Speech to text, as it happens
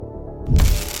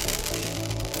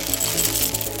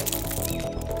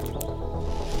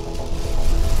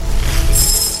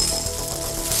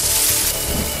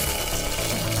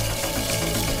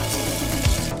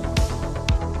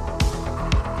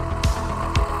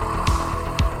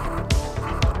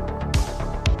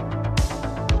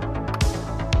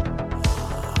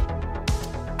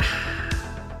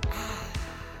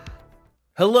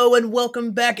Hello and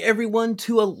welcome back, everyone,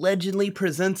 to Allegedly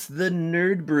Presents the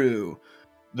Nerd Brew,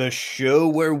 the show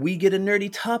where we get a nerdy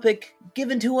topic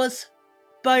given to us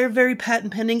by our very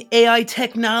patent-pending AI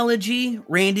technology,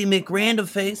 Randy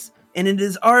McRandomface, and it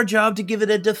is our job to give it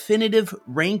a definitive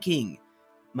ranking.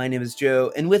 My name is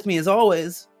Joe, and with me, as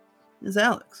always, is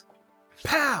Alex.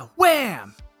 Pow!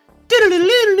 Wham!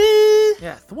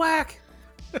 Yeah, thwack!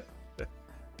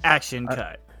 Action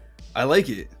cut. I like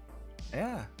it.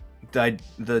 Yeah.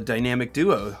 The dynamic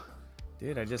duo.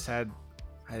 Dude, I just had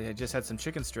some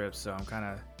chicken strips, so I'm kind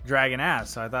of dragging ass.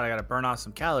 So I thought I got to burn off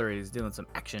some calories doing some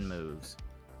action moves.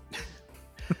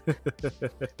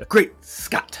 Great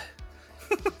Scott.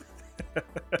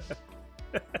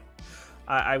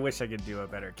 I wish I could do a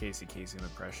better Casey Kasem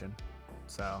impression.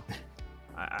 So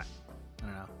I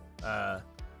don't know.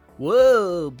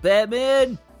 Whoa,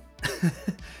 Batman!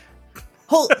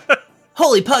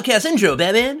 Holy podcast intro,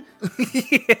 Batman.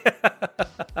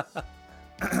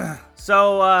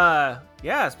 So,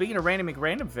 speaking of Randy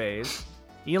McRandomface,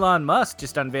 Elon Musk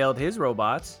just unveiled his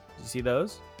robots. Did you see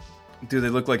those? Do they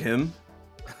look like him?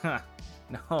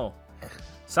 No.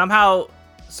 Somehow,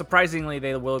 surprisingly,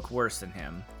 they look worse than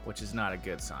him, which is not a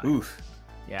good sign. Oof.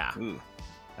 Yeah. Ooh.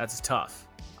 That's tough.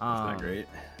 That's not great.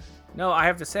 No, I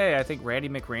have to say, I think Randy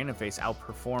McRandomface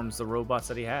outperforms the robots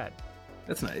that he had.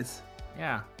 That's nice.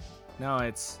 Yeah. No,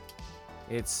 it's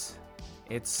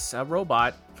a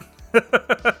robot.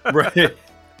 Right.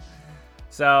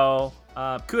 So,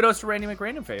 kudos to Randy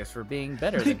McRandomface for being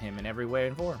better than him in every way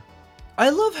and form. I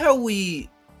love how a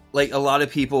lot of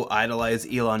people idolize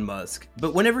Elon Musk,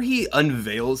 but whenever he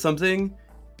unveils something,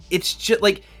 it's just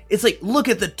it's like, look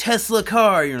at the Tesla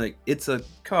car. You're like, it's a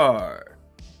car.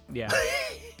 Yeah.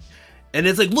 And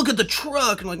it's like, look at the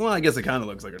truck. And I'm like, well, I guess it kind of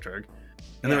looks like a truck.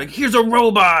 And they're like, here's a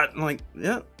robot. I'm like,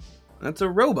 yeah, that's a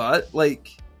robot. Like,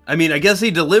 I mean, I guess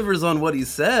he delivers on what he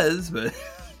says, but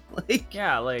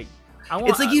yeah,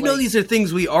 it's like, these are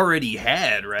things we already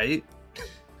had, right?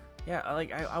 Yeah,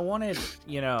 I wanted,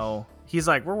 he's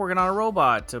like, we're working on a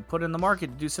robot to put in the market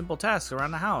to do simple tasks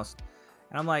around the house.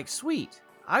 And I'm like, sweet.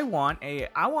 I want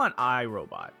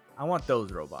iRobot. I want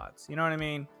those robots. You know what I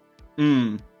mean?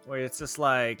 Where it's just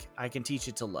like, I can teach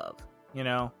it to love,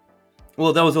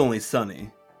 Well, that was only Sunny.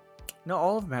 No,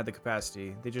 all of them had the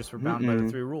capacity. They just were bound by the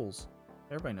 3 rules.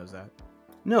 Everybody knows that.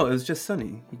 No, it was just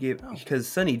Sunny. Because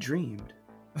Sunny dreamed.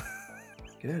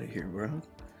 Get out of here, bro.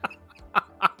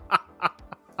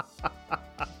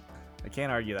 I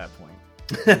can't argue that point.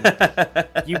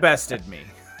 You bested me.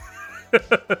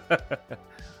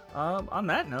 On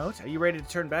that note, are you ready to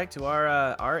turn back to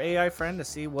our AI friend to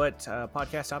see what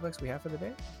podcast topics we have for the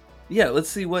day? Yeah, let's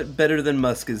see what Better Than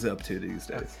Musk is up to these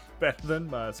days. Better Than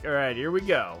Musk. All right, here we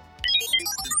go.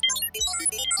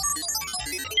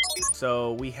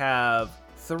 So we have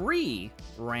 3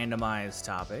 randomized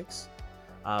topics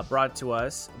brought to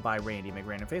us by Randy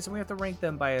McRandomface, and we have to rank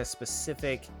them by a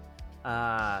specific,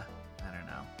 I don't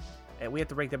know. We have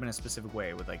to rank them in a specific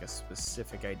way with a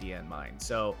specific idea in mind.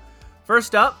 So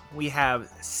first up, we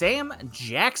have Sam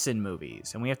Jackson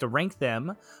movies, and we have to rank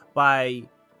them by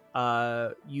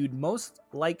you'd most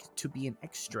like to be an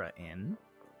extra in.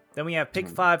 Then we have pick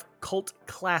 5 cult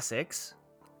classics,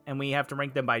 and we have to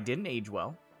rank them by didn't age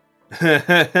well. All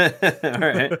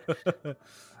right.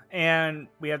 And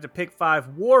we have to pick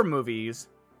 5 war movies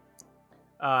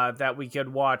that we could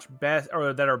watch best,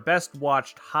 or that are best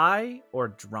watched high or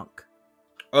drunk.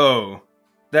 Oh,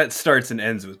 that starts and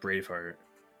ends with Braveheart.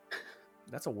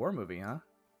 That's a war movie, huh?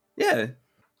 Yeah.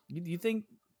 You think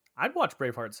I'd watch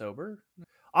Braveheart sober?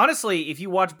 Honestly, if you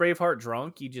watch Braveheart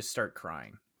drunk, you just start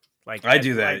crying. I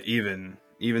do that even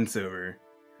sober.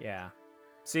 Yeah.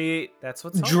 See, that's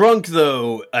what's drunk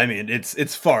though. I mean,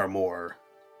 it's far more.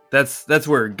 That's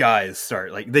where guys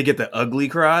start. They get the ugly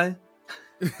cry.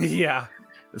 Yeah.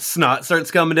 The snot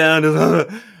starts coming down.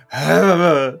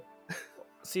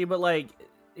 See, but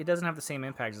it doesn't have the same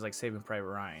impact as Saving Private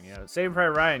Ryan. Saving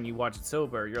Private Ryan, you watch it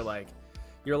sober, you're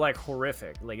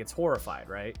horrific. It's horrified,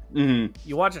 right? Mm-hmm.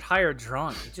 You watch it higher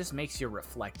drunk, it just makes you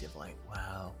reflective.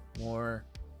 Wow, war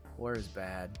is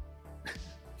bad.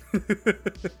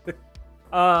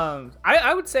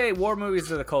 I would say war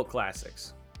movies are the cult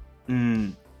classics.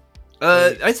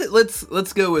 I said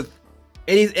let's go with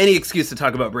any excuse to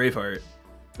talk about Braveheart.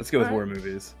 Let's go with war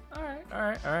movies. All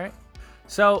right.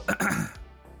 So,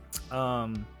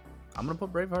 I'm gonna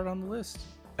put Braveheart on the list.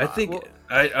 I think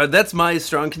that's my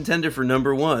strong contender for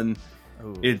number 1.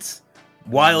 Ooh. It's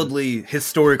wildly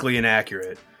historically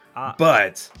inaccurate,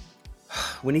 but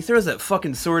when he throws that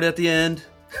fucking sword at the end,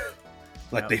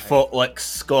 they fought like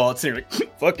Scots, and you're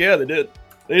like, fuck yeah, they did.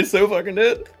 They so fucking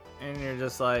did. And you're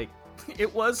just like,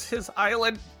 It was his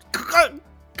island.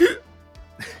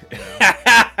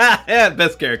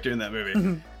 Best character in that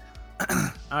movie.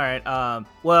 All right.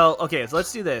 Well, okay. So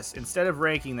let's do this. Instead of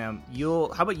ranking them, how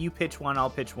about you pitch one? I'll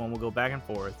pitch one. We'll go back and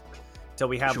forth until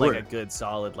we have like a good,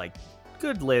 solid, like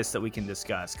good list that we can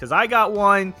discuss. Because I got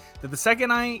one that the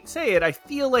second I say it, I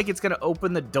feel like it's going to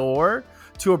open the door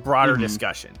to a broader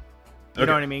discussion. You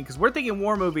know what I mean? Because we're thinking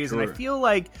war movies, and I feel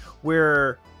like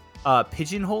we're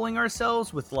pigeonholing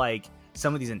ourselves with like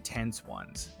some of these intense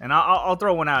ones. And I'll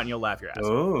throw one out, and you'll laugh your ass off.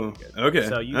 Oh, okay.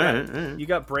 So you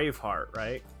got Braveheart,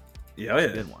 right? Yeah, yeah.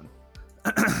 Good one.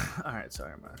 All right,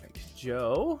 sorry, I'm gonna think.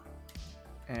 Joe,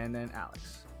 and then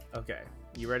Alex. Okay,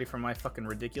 you ready for my fucking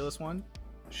ridiculous one?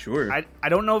 Sure. I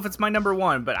don't know if it's my number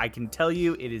one, but I can tell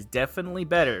you it is definitely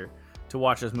better to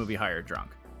watch this movie higher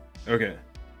drunk. Okay.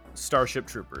 Starship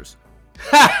Troopers.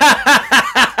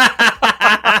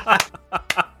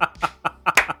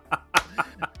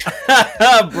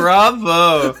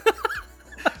 Bravo.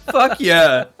 Fuck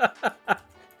yeah.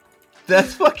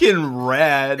 That's fucking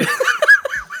rad.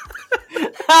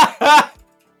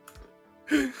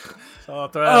 So I'll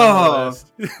throw that on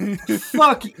the list.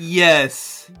 Fuck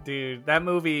yes. Dude, that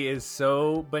movie is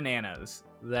so bananas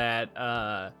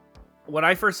that when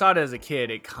I first saw it as a kid,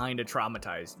 it kind of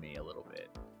traumatized me a little bit.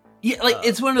 Yeah, like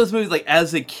it's one of those movies like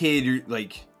as a kid you're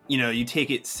like, you know, you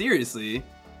take it seriously.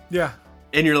 Yeah.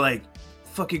 And you're like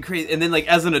fucking crazy. And then like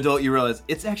as an adult you realize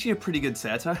it's actually a pretty good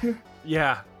satire.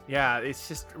 Yeah. Yeah, it's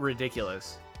just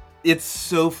ridiculous. It's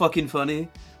so fucking funny.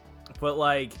 But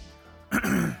like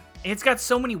it's got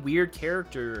so many weird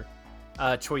character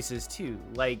choices too.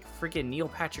 Like freaking Neil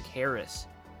Patrick Harris.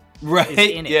 Right.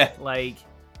 Is in it. Yeah. Like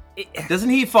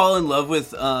doesn't he fall in love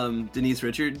with Denise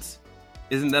Richards?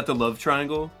 Isn't that the love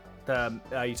triangle?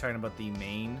 Are you talking about the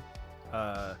main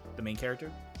character?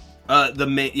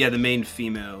 The main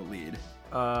female lead.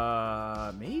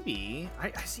 Maybe.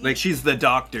 I see. Like she's the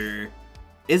doctor.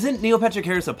 Isn't Neil Patrick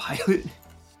Harris a pilot?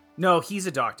 No, he's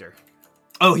a doctor.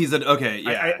 Oh, okay,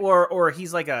 yeah. Or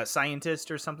he's like a scientist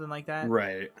or something like that.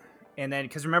 Right. And then,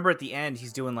 because remember at the end,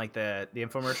 he's doing like the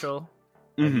infomercial.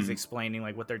 And he's explaining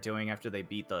like what they're doing after they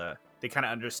beat they kind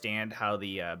of understand how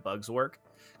the bugs work.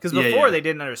 Because before they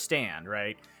didn't understand,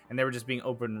 right? And they were just being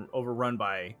overrun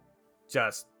by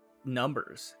just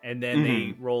numbers. And then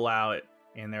they roll out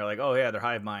and they're like, oh yeah, they're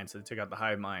hive mind. So they took out the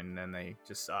hive mind and then they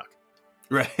just suck.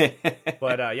 Right.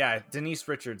 But yeah, Denise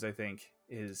Richards, I think,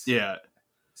 is... Yeah.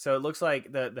 So it looks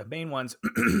like the main ones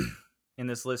in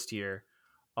this list here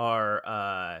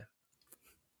are...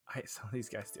 some of these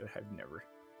guys, dude, I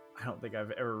don't think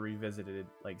I've ever revisited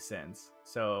like since.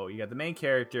 So you got the main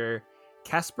character,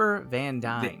 Casper Van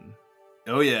Dyne.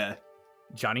 Oh yeah.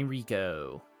 Johnny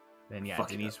Rico. Then yeah, Fuck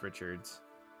Denise Richards.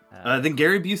 Then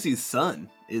Gary Busey's son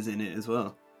is in it as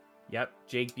well. Yep,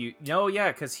 Jake Busey. No,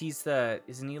 yeah, because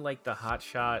isn't he like the hot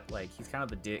shot? Like he's kind of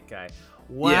the dick guy.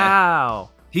 Wow.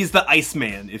 Yeah. He's the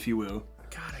Iceman, if you will.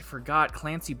 God, I forgot.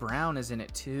 Clancy Brown is in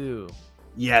it too.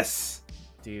 Yes.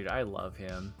 Dude, I love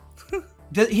him.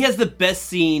 He has the best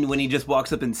scene when he just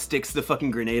walks up and sticks the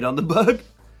fucking grenade on the bug.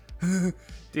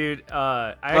 Dude,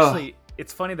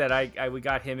 it's funny that we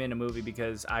got him in a movie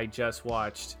because I just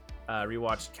rewatched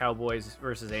Cowboys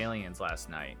versus Aliens last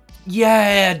night.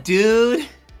 Yeah, dude.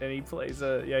 And he plays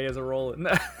he has a role in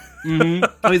that.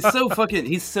 Oh,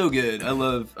 he's so good. I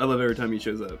love every time he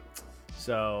shows up.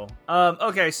 So,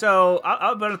 okay, so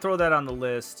I'm gonna throw that on the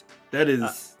list. That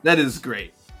is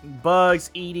great.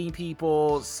 Bugs eating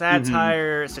people,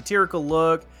 satire, satirical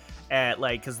look at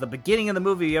like, because the beginning of the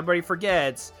movie everybody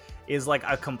forgets is like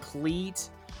a complete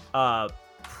it's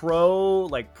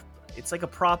like a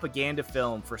propaganda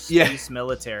film for space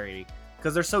military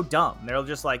because they're so dumb. They're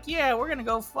just like, yeah, we're gonna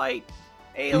go fight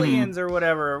aliens or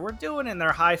whatever. We're doing it, and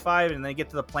they're high-fiving, and they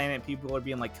get to the planet, and people are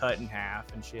being like cut in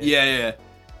half and shit. Yeah.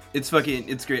 It's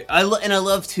great. I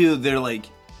love too. They're like,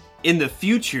 in the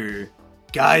future,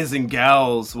 guys and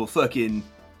gals will fucking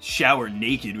shower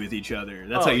naked with each other.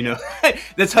 That's how you know.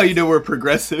 That's how you know we're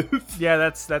progressive. Yeah,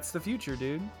 that's the future,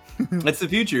 dude. That's the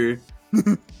future.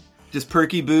 Just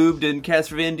perky boobed and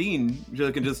Casper Van Dien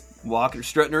can just walk or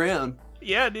strutting around.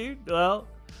 Yeah, dude. Well,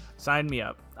 sign me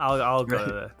up. I'll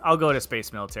go to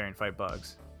space military and fight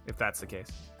bugs if that's the case.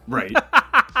 Right.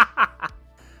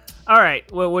 All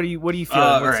right. Well, what do you feel?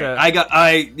 All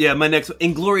right. My next one,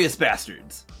 Inglourious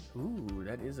Bastards. Ooh,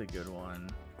 that is a good one.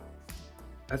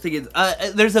 I think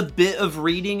it's there's a bit of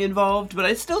reading involved, but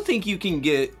I still think you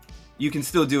can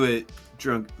still do it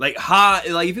drunk. Like high,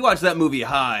 like if you watch that movie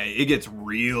High, it gets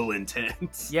real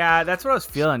intense. Yeah, that's what I was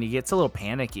feeling. He gets a little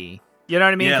panicky. You know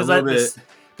what I mean? Yeah, a little bit.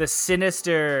 The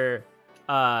sinister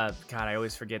God, I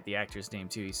always forget the actor's name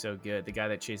too. He's so good. The guy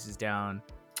that chases down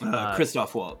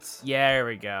Christoph Waltz. Yeah, there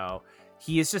we go.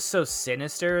 He is just so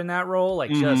sinister in that role,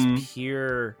 like just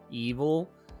pure evil.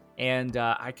 And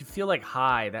I could feel like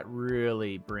High, that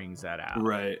really brings that out.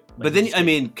 Right. Like, but then, I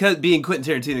mean, being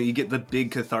Quentin Tarantino, you get the big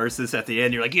catharsis at the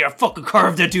end. You're like, yeah, fucking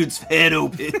carve that dude's head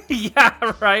open.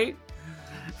 Yeah, right?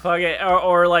 Fuck it.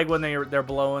 Or like when they're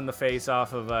blowing the face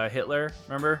off of Hitler,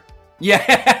 remember? Yeah.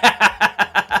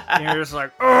 And you're just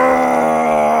like,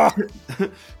 oh!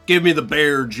 Give me the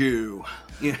bear Jew.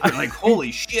 Yeah, like,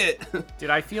 holy shit.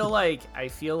 Dude, I feel like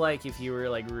if you were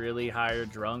like really high or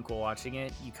drunk while watching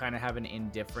it, you kind of have an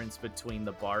indifference between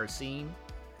the bar scene.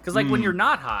 Because like when you're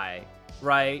not high,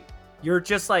 right, you're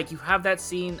just like, you have that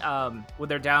scene when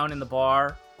they're down in the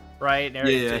bar, right, and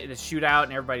the shootout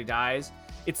and everybody dies.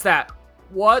 It's that,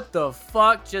 what the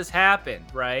fuck just happened,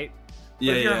 right? But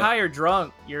if you're high or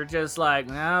drunk, you're just like,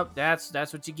 no, that's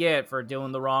what you get for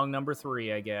doing the wrong number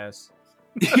 3, I guess.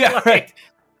 Yeah, right.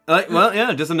 Well,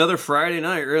 yeah, just another Friday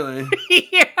night, really.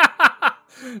 Yeah.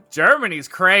 Germany's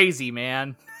crazy,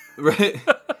 man. Right.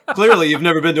 Clearly, you've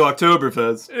never been to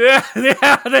Oktoberfest.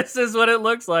 Yeah, this is what it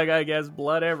looks like, I guess.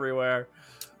 Blood everywhere.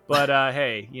 But,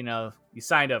 hey, you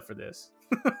signed up for this.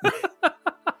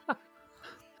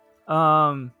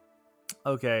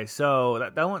 Okay,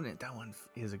 so that one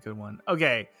is a good one.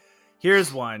 Okay,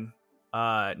 here's one.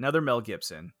 Another Mel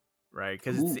Gibson, right?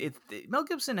 Because Mel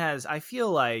Gibson has, I feel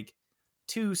like,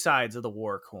 2 sides of the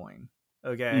war coin.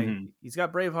 Okay, he's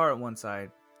got Braveheart on one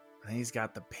side, and he's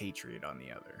got The Patriot on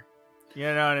the other. You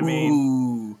know what I mean?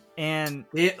 Ooh. And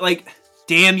like,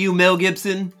 damn you, Mel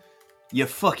Gibson, you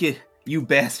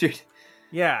bastard.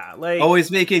 Yeah, like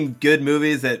always making good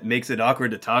movies that makes it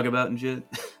awkward to talk about and shit.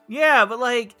 Yeah, but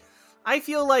like, I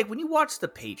feel like when you watch The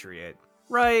Patriot,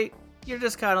 right? You're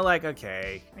just kind of like,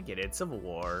 okay, I get it, Civil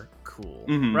War, cool,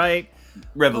 right?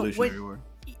 Revolutionary War.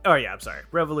 Oh yeah, I'm sorry,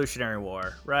 Revolutionary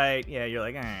War, right? Yeah, you're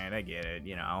like, all right, I get it,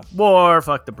 war,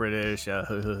 fuck the British,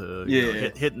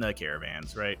 hitting the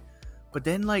caravans, right? But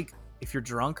then, like, if you're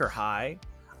drunk or high,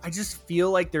 I just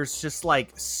feel like there's just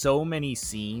like so many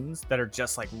scenes that are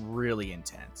just like really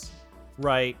intense,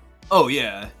 right? Oh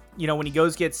yeah. When he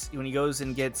goes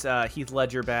and gets Heath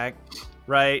Ledger back,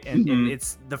 right? And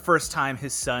it's the first time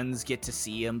his sons get to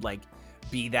see him like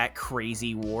be that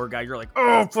crazy war guy. You're like,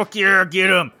 oh fuck yeah, get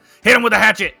him, hit him with a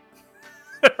hatchet,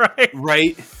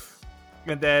 right?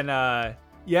 And then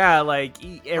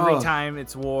like every time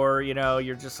it's war,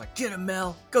 you're just like, get him,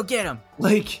 Mel, go get him.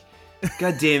 Like,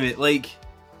 god damn it, like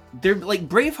they're like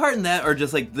Braveheart and that are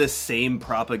just like the same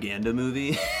propaganda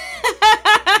movie.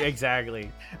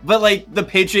 Exactly. But like The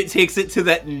Patriot takes it to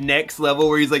that next level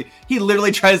where he's like, he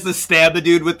literally tries to stab a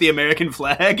dude with the American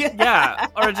flag. Yeah.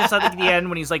 Or just at the end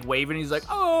when he's like waving, he's like,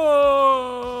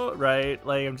 oh, right?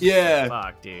 Like, I'm just like,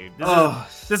 fuck, dude.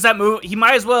 This is that movie. He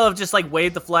might as well have just like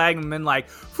waved the flag and been like,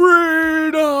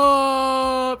 freedom. You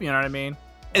know what I mean?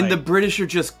 And the British are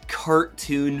just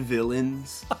cartoon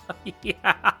villains.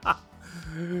 Yeah.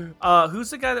 Who's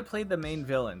the guy that played the main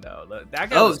villain though? That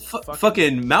guy was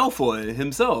fucking Malfoy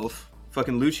himself.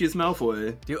 Fucking Lucius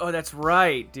Malfoy. Dude, oh, that's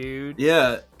right, dude.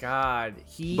 Yeah. God,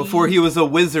 before he was a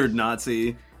wizard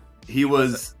Nazi, he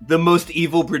was the most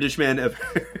evil British man ever.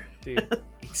 Dude,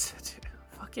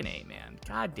 fucking A, man.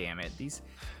 God damn it.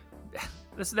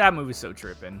 That movie's so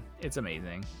tripping. It's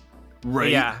amazing. Right.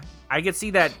 But yeah, I could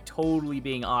see that totally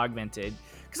being augmented.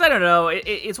 Because I don't know,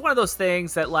 it's one of those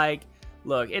things that like,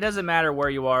 look, it doesn't matter where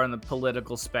you are on the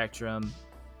political spectrum.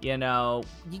 You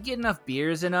get enough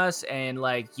beers in us and,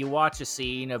 like, you watch a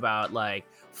scene about, like,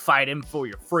 fighting for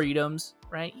your freedoms,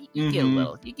 right? You get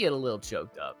a little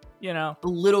choked up, A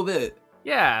little bit.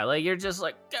 Yeah, like, you're just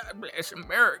like, God bless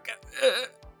America.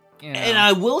 And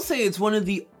I will say it's one of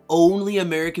the only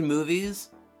American movies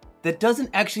that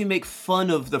doesn't actually make fun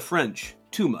of the French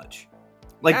too much.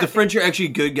 Like, the French are actually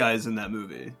good guys in that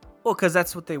movie. Well, because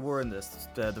that's what they were in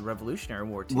the Revolutionary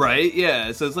War, too. Right,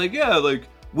 yeah. So it's like, yeah, like,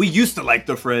 we used to like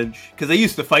the French, because they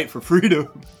used to fight for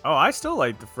freedom. Oh, I still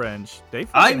like the French. They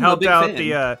helped out they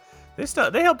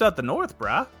helped out the North,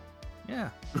 brah. Yeah.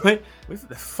 Right? We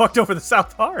fucked over the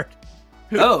South hard.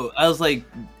 Oh, I was like,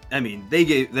 I mean,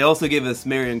 they also gave us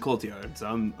Marion Cotillard, so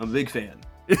I'm a big fan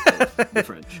of the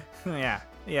French. Yeah.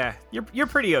 You're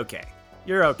pretty okay.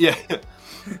 You're okay. Yeah.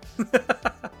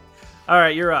 All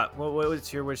right, you're up.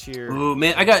 What's your? Oh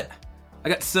man, I got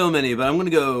so many, but I'm gonna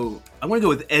go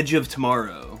with Edge of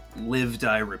Tomorrow. Live,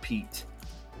 Die, Repeat.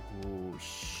 Oh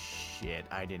shit!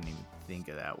 I didn't even think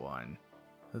of that one.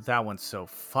 That one's so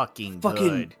fucking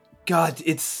good. God,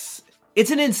 it's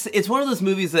one of those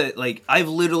movies that like I've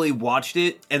literally watched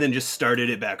it and then just started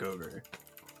it back over.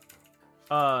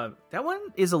 That one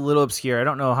is a little obscure. I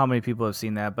don't know how many people have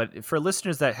seen that, but for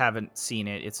listeners that haven't seen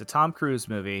it, it's a Tom Cruise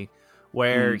movie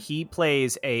where he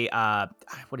plays a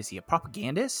what is he? A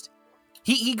propagandist?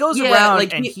 He goes around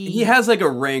like and he has like a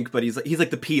rank, but he's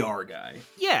like the PR guy.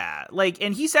 Yeah, like,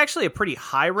 and he's actually a pretty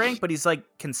high rank, but he's like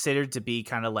considered to be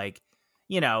kind of like,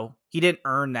 you know, he didn't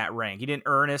earn that rank. He didn't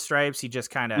earn his stripes. He just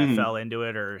kind of fell into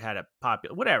it or had a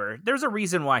popular whatever. There's a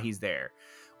reason why he's there.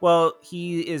 Well,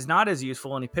 he is not as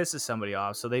useful and he pisses somebody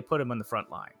off, so they put him on the front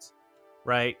lines,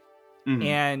 right?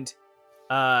 And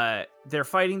they're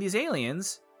fighting these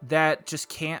aliens that just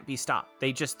can't be stopped.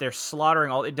 They're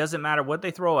slaughtering all. It doesn't matter what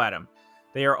they throw at him.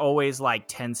 They are always like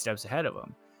 10 steps ahead of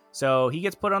him. So he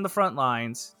gets put on the front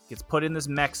lines, gets put in this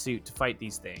mech suit to fight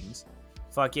these things.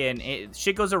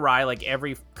 Shit goes awry like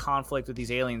every conflict with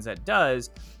these aliens that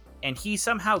does. And he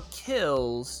somehow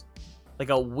kills like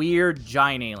a weird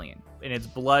giant alien. And its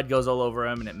blood goes all over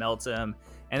him and it melts him.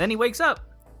 And then he wakes up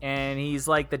and he's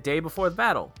like the day before the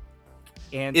battle.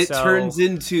 And it turns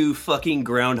into fucking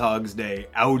Groundhog's Day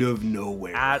out of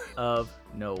nowhere.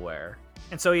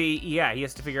 And so he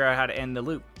has to figure out how to end the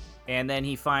loop. And then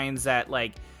he finds that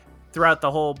like throughout the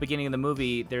whole beginning of the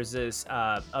movie, there's this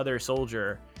other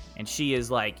soldier and she is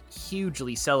like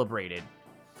hugely celebrated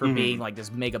for being like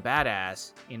this mega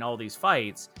badass in all these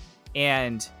fights.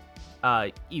 And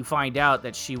you find out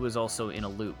that she was also in a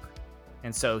loop.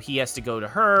 And so he has to go to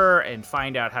her and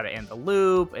find out how to end the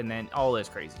loop and then all this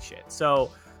crazy shit.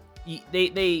 So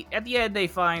they at the end, they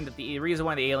find that the reason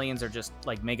why the aliens are just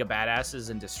like mega badasses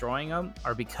and destroying them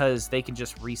are because they can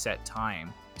just reset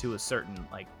time to a certain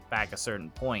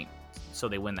point. So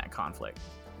they win that conflict.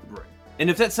 Right. And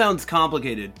if that sounds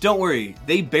complicated, don't worry.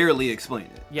 They barely explain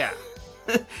it. Yeah.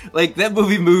 Like that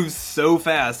movie moves so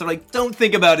fast. I'm like, don't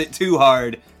think about it too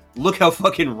hard. Look how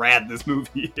fucking rad this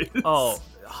movie is. Oh,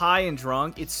 High and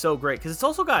Drunk, it's so great because it's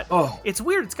also got it's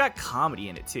weird, it's got comedy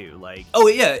in it too, like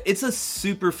it's a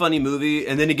super funny movie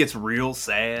and then it gets real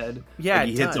sad. Like,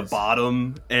 he hits a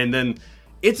bottom and then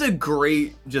it's a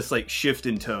great just like shift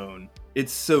in tone.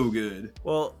 It's so good.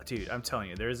 Well, dude, I'm telling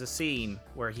you, there's a scene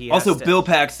where he also Bill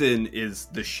Paxton is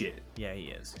the shit. Yeah, he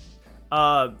is.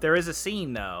 There is a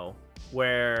scene though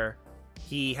where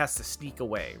he has to sneak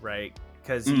away, right?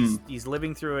 Because he's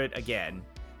living through it again.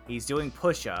 He's doing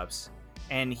push-ups,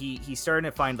 and he's starting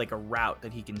to find like a route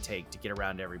that he can take to get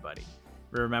around everybody.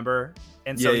 Remember?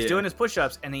 And so he's doing his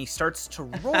push-ups, and he starts to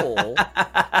roll,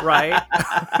 right?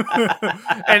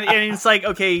 and it's like,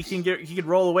 okay, he can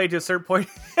roll away to a certain point,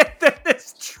 and then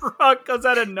this truck comes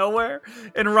out of nowhere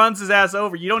and runs his ass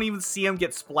over. You don't even see him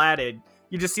get splatted.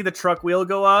 You just see the truck wheel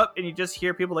go up, and you just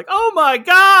hear people like, "Oh my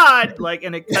god!" Like,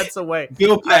 and it cuts away.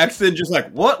 Bill Paxton just like,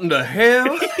 "What in the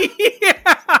hell?"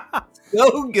 Yeah.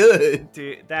 So good,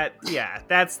 dude.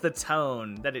 That's the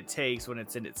tone that it takes when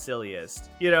it's in its silliest.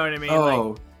 You know what I mean?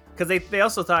 Oh, because they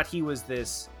also thought he was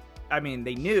this. I mean,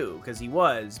 they knew because he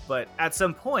was, but at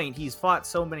some point he's fought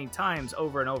so many times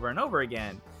over and over and over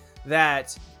again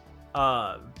that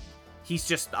he's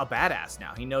just a badass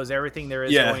now. He knows everything there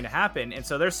is going to happen. And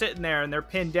so they're sitting there and they're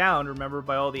pinned down, remember,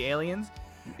 by all the aliens.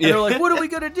 And they're like, what are we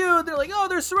going to do? And they're like, oh,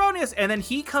 they're surrounding us. And then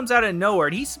he comes out of nowhere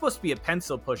and he's supposed to be a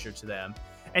pencil pusher to them.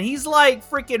 And he's like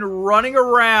freaking running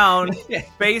around,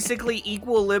 basically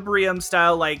equilibrium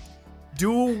style, like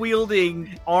dual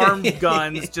wielding armed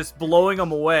guns, just blowing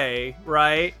them away.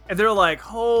 Right. And they're like,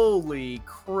 holy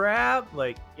crap.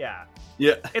 Like, yeah.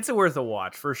 Yeah, it's worth a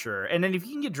watch for sure. And then if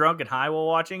you can get drunk and high while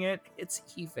watching it, it's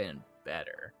even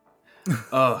better.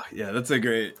 Oh yeah, that's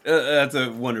a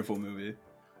wonderful movie.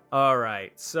 All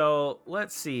right, so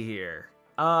let's see here.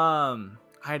 I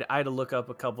had to look up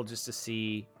a couple just to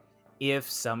see if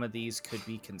some of these could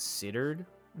be considered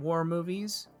war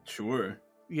movies. Sure.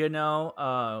 You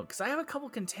know, because I have a couple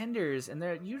contenders, and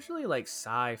they're usually like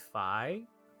sci-fi.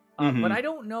 But I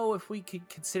don't know if we could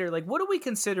consider, like, what are we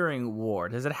considering war?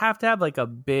 Does it have to have like a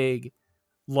big,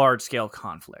 large-scale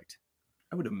conflict?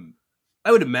 I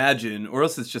would imagine, or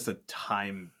else it's just a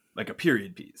time, like a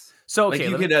period piece. So okay, like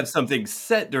you could have something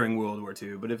set during World War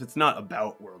II, but if it's not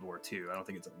about World War II, I don't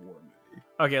think it's a war movie.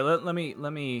 Okay, let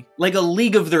me. Like A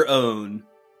League of Their Own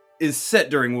is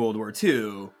set during World War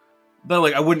II, but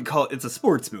like I wouldn't call it's a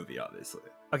sports movie, obviously.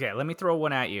 Okay, let me throw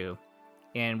one at you,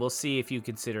 and we'll see if you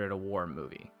consider it a war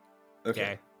movie.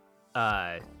 Okay.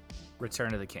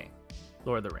 Return of the King.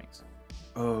 Lord of the Rings.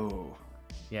 Oh.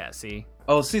 Yeah, see?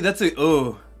 Oh, see, that's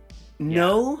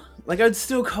No. Like, I'd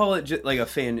still call it just like a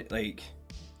fan, like...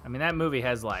 I mean, that movie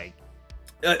has, like...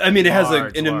 I mean, it has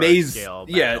an amazing...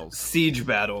 Yeah, siege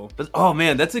battle. But, oh,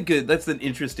 man, that's an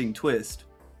interesting twist.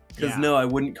 Because, no, I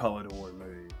wouldn't call it a war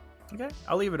movie. Okay,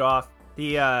 I'll leave it off.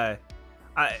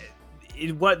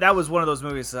 that was one of those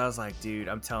movies that I was like, dude,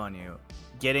 I'm telling you,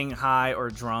 getting high or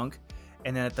drunk,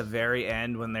 and then at the very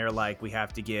end when they're like, we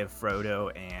have to give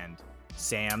Frodo and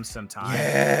Sam some time,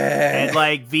 and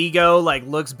like Vigo like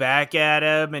looks back at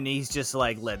him and he's just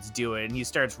like, let's do it, and he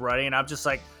starts running, and I'm just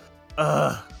like,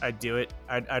 I'd do it.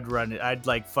 I'd run it. I'd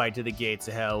like fight to the gates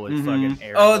of hell with fucking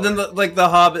Aragorn. Oh, then the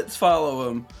hobbits follow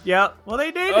him. Yeah, well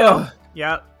they do.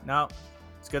 Yeah, no.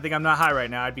 It's a good thing I'm not high right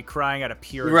now. I'd be crying out of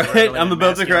pure adrenaline. I'm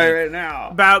about to cry right now.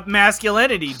 About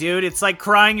masculinity, dude. It's like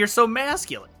crying you're so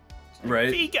masculine.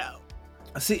 Right. Vigo.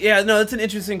 See, yeah, no, that's an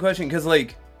interesting question, because,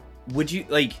 like, would you,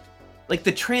 like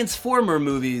the Transformer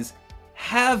movies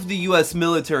have the U.S.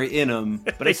 military in them,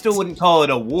 but I still wouldn't call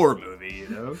it a war movie, you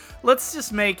know? Let's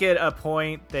just make it a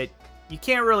point that you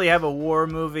can't really have a war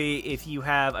movie if you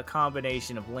have a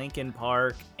combination of Linkin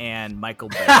Park and Michael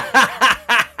Bay.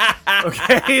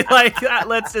 Okay, like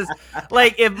let's just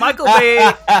like if Michael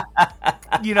Bay,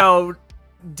 you know,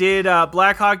 did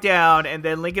Black Hawk Down and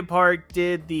then Linkin Park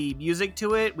did the music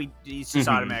to it, he's just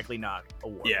automatically not a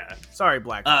war. Yeah, movie. Sorry,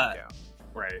 Black Hawk Down.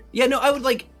 Right. Yeah, no, I would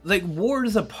like war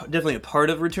is definitely a part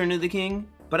of Return of the King,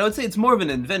 but I would say it's more of an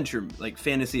adventure, like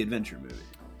fantasy adventure movie.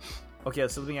 Okay,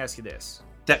 so let me ask you this: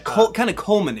 that kind of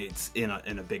culminates in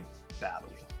a big battle.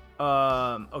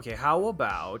 Okay, how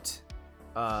about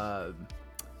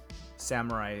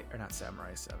Samurai, or not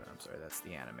Samurai 7, I'm sorry, that's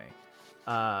the anime.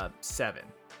 7.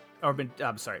 Or,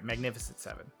 I'm sorry, Magnificent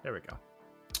 7. There we go.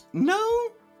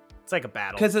 No. It's like a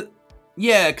battle. Because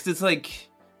it's like,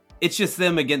 it's just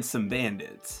them against some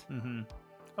bandits. Mm-hmm.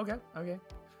 Okay.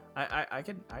 I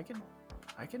can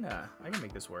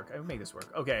make this work. I can make this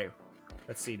work. Okay,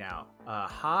 let's see now.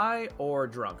 High or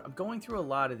drunk? I'm going through a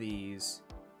lot of these,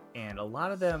 and a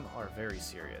lot of them are very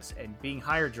serious. And being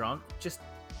high or drunk just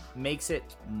makes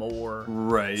it more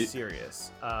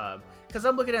serious. Because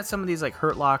I'm looking at some of these like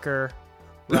Hurt Locker.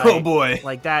 Right? Oh boy,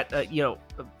 like that.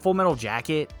 Full Metal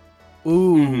Jacket.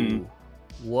 Ooh,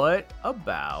 what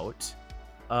about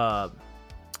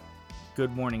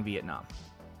Good Morning Vietnam?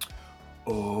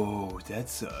 Oh,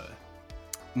 that's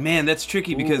man, that's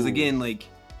tricky because again, like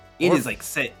it is like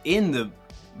set in the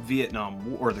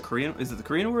Vietnam War or the Korean. Is it the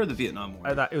Korean War or the Vietnam War?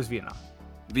 I thought it was Vietnam.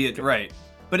 Right,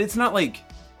 but it's not like.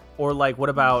 Or like, what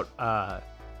about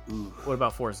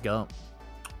Forrest Gump?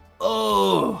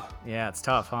 Oh, yeah, it's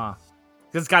tough, huh?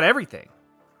 Because it's got everything.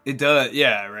 It does,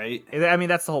 yeah, right. I mean,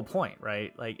 that's the whole point,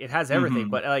 right? Like, it has everything,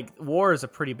 but like, war is a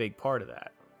pretty big part of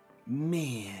that.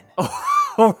 Man.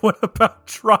 Or what about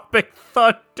Tropic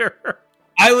Thunder?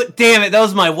 Damn it, that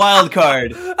was my wild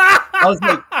card. I was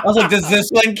like, does this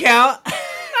one count?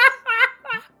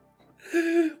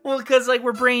 Well, because like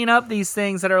we're bringing up these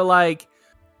things that are like,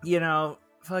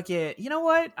 fuck it. You know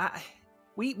what?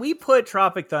 We put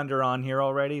Tropic Thunder on here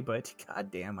already, but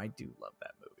goddamn, I do love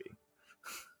that movie.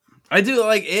 I do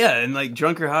and like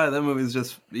Drunk or High, that movie is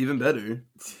just even better.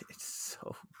 It's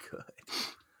so good.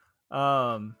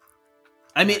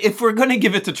 I mean, if we're gonna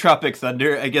give it to Tropic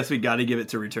Thunder, I guess we got to give it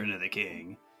to Return of the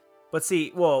King. But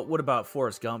see, well, what about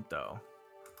Forrest Gump though?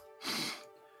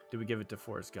 Did we give it to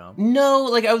Forrest Gump? No,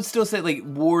 like I would still say like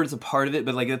war is a part of it,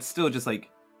 but like it's still just like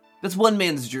that's one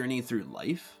man's journey through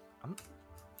life.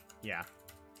 Yeah.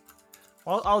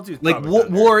 I'll do like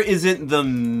war isn't the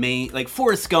main. Like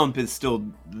Forrest Gump is still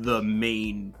the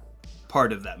main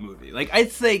part of that movie. Like I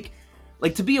think,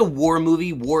 like to be a war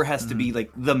movie, war has to be like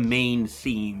the main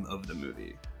theme of the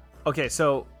movie. Okay,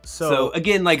 so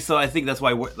again, like I think that's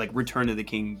why like Return of the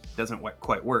King doesn't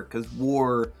quite work because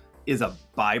war is a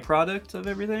byproduct of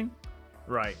everything.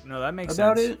 Right. No, that makes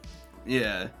sense. About it.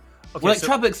 Yeah. Okay, well, like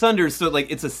Tropic Thunder, so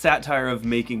like it's a satire of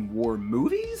making war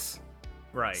movies.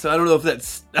 Right. So I don't know if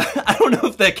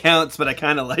that counts, but I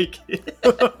kind of like it.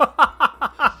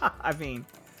 I mean,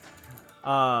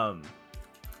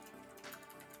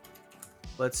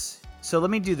 let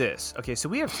me do this. Okay, so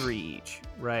we have 3 each,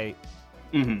 right?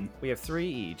 Mm-hmm. We have 3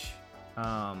 each.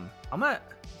 I'm gonna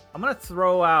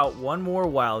throw out one more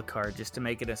wild card just to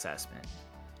make an assessment.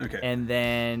 Okay. And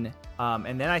then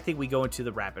I think we go into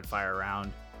the rapid fire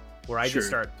round where I just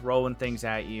start throwing things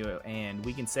at you and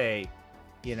we can say,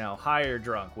 high or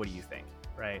drunk, what do you think?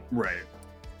 Right? Right.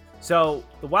 So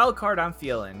the wild card I'm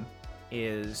feeling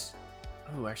is,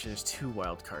 actually there's 2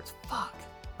 wild cards. Fuck.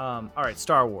 All right,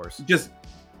 Star Wars.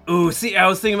 See, I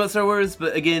was thinking about Star Wars,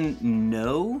 but again,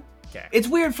 no. Okay. It's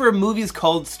weird for movies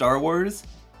called Star Wars.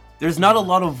 There's not a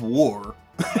lot of war.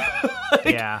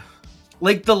 Yeah.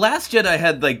 Like The Last Jedi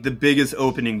had like the biggest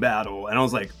opening battle, and I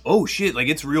was like, oh shit, like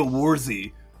it's real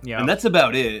warsy. Yeah. And that's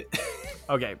about it.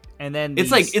 Okay, and then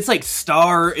it's like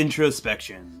star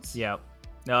introspections. Yep.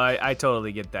 No, I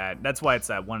totally get that. That's why it's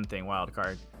that one thing wild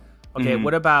card. Okay,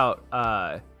 what about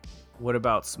What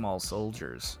about Small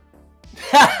Soldiers?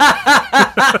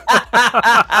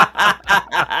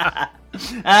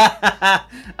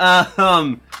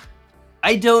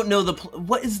 I don't know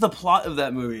what is the plot of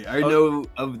that movie. I know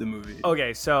of the movie.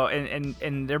 Okay, so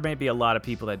and there may be a lot of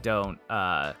people that don't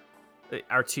are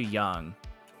too young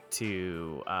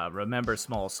to remember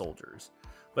Small Soldiers,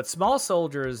 but Small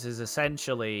Soldiers is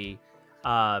essentially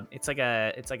it's like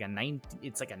a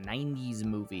 90s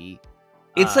movie.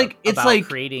 It's about like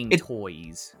creating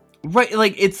toys. Right,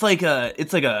 like it's like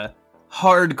a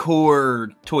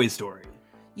hardcore Toy Story.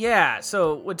 Yeah,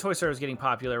 so when Toy Story was getting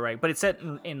popular, right? But it's set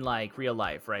in like real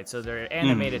life, right? So they're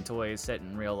animated toys set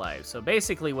in real life. So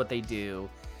basically what they do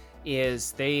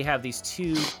is they have these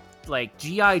two like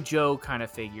G.I. Joe kind of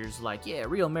figures, like, yeah,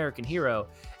 real American hero.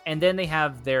 And then they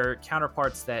have their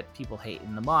counterparts that people hate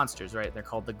in the monsters, right? They're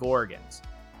called the Gorgons,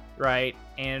 right?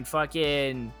 And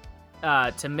fucking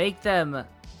to make them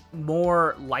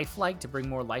more lifelike, to bring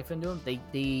more life into them,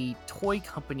 the toy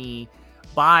company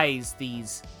buys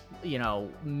these, you know,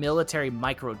 military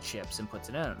microchips and puts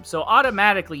it in them. So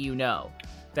automatically you know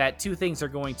that two things are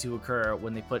going to occur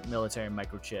when they put military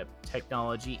microchip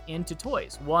technology into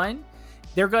toys. One,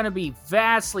 they're going to be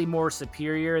vastly more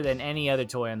superior than any other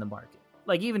toy on the market.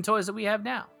 Like even toys that we have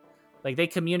now. Like they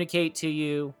communicate to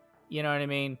you, you know what I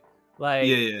mean? Like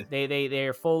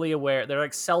they're fully aware. They're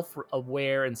like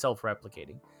self-aware and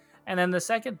self-replicating. And then the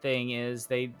second thing is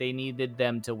they needed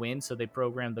them to win, so they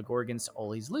programmed the Gorgons to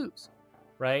always lose,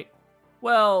 right?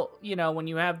 Well, you know, when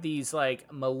you have these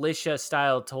like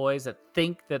militia-style toys that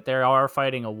think that they are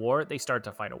fighting a war, they start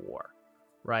to fight a war,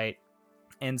 right?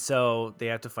 And so they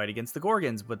have to fight against the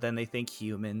Gorgons, but then they think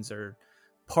humans are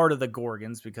part of the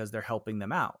Gorgons because they're helping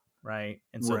them out, right?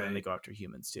 And so then they go after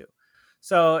humans too.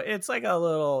 So it's like a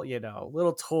little, you know,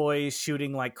 little toys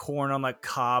shooting like corn on like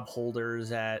cob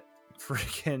holders at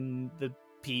freaking the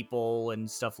people and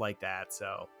stuff like that.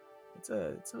 So it's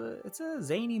a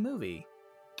zany movie.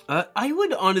 I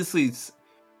would honestly,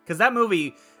 because that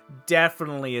movie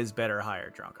definitely is better higher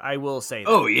drunk. I will say that.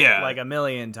 Oh yeah, like a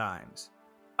million times.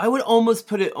 I would almost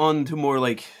put it on to more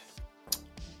like,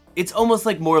 it's almost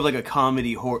like more of like a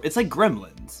comedy horror. It's like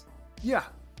Gremlins. Yeah.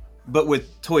 But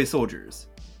with toy soldiers.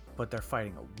 But they're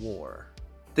fighting a war.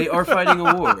 They are fighting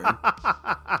a war.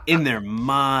 In their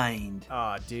mind.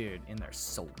 Oh, dude. In their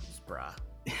souls, bruh.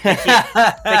 They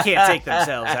can't take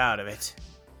themselves out of it.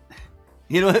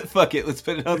 You know what? Fuck it. Let's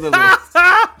put it on the list.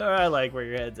 I like where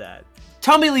your head's at.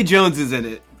 Tommy Lee Jones is in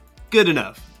it. Good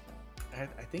enough. I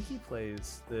think he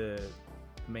plays the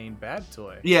main bad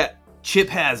toy. Yeah. Chip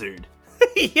Hazard.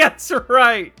 That's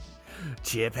right.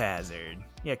 Chip Hazard.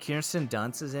 Yeah, Kirsten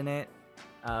Dunst is in it.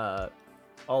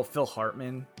 Phil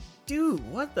Hartman. Dude,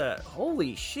 what the?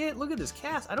 Holy shit, look at this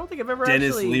cast. I don't think I've ever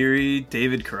Dennis Leary,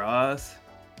 David Cross.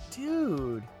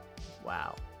 Dude.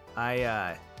 Wow.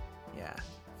 Yeah.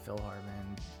 Phil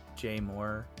Hartman, Jay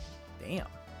Moore. Damn.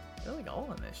 They're like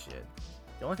all in this shit.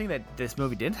 The only thing that this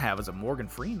movie didn't have was a Morgan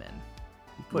Freeman.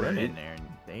 You put him in there and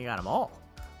they got them all.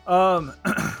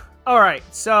 Alright,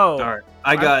 so. Alright,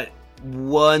 I got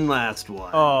one last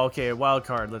one. Oh, okay, wild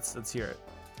card. Let's hear it.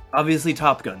 Obviously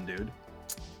Top Gun, dude.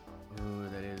 Ooh,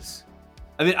 that is.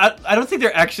 I mean, I don't think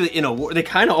they're actually in a war. They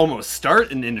kind of almost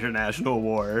start an international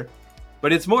war,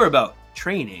 but it's more about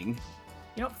training.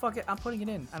 You know what? Fuck it. I'm putting it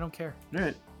in. I don't care. All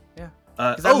right. Yeah.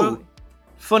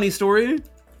 Funny story.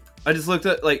 I just looked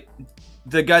at like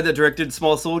the guy that directed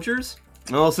Small Soldiers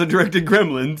and also directed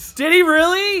Gremlins. Did he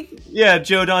really? Yeah,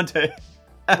 Joe Dante.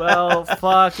 Well,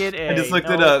 fuck it. I just looked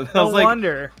it up. No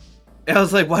wonder. I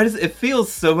was like, why does it feel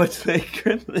so much like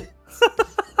Gremlins?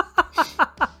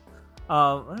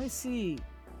 Let me see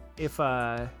if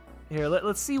here.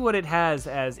 Let's see what it has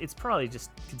as. It's probably just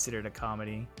considered a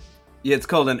comedy. Yeah, it's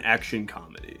called an action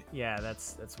comedy. Yeah,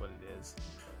 that's what it is.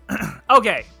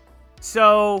 Okay,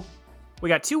 so we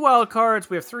got 2 wild cards.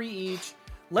 We have 3 each.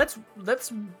 Let's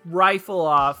rifle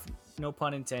off. No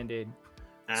pun intended.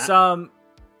 Some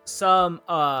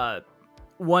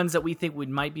ones that we think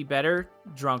might be better,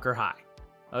 drunk or high.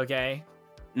 Okay.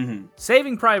 Mm-hmm.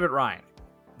 Saving Private Ryan.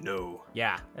 No.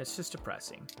 Yeah, that's just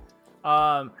depressing.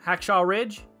 Hacksaw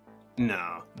Ridge?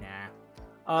 No.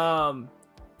 Nah.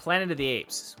 Planet of the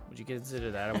Apes. Would you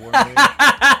consider that a war movie?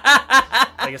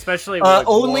 Like, especially with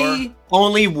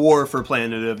only War for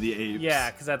Planet of the Apes.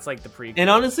 Yeah, because that's like the prequel. And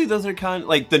honestly, those are kind of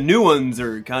like the new ones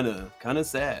are kind of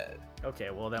sad. Okay,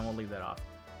 well then we'll leave that off.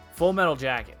 Full Metal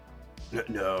Jacket.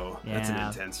 No, yeah, that's an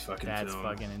intense fucking film. That's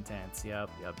fucking intense. Yep.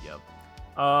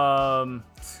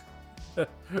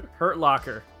 Hurt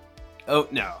Locker. Oh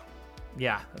no.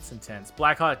 Yeah, that's intense.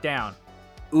 Black Hawk Down.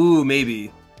 Ooh,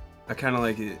 maybe. I kind of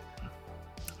like it.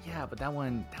 Yeah, but that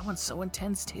one's so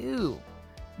intense too.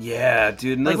 Yeah,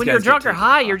 dude. And Like those when you're guys get drunk or taken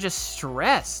high, off. you're just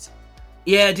stressed.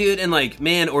 Yeah, dude, and like,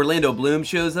 man, Orlando Bloom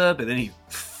shows up, and then he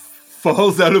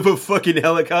falls out of a fucking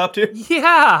helicopter.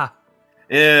 Yeah.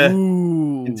 Yeah,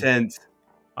 Ooh. intense.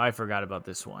 I forgot about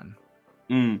this one.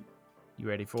 Mm. You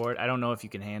ready for it? I don't know if you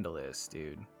can handle this,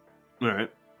 dude. All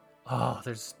right. Oh,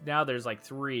 there's like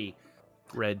 3.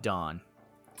 Red Dawn.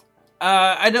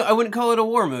 I wouldn't call it a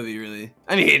war movie, really.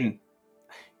 I mean,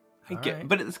 I get, Alright.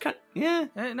 but it's kind of, yeah.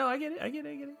 No, I get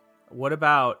it. What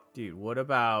about,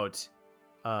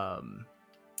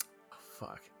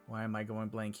 fuck. Why am I going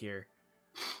blank here?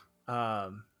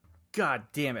 God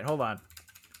damn it. Hold on.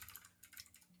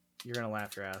 You're going to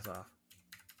laugh your ass off.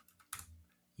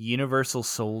 Universal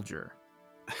Soldier.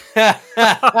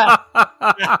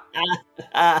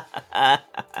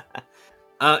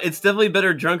 It's definitely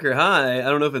better drunk or high. I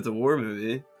don't know if it's a war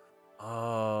movie.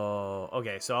 Oh,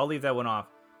 okay. So I'll leave that one off.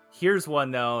 Here's one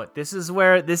though. This is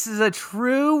a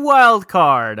true wild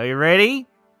card. Are you ready?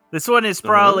 This one is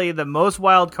probably the most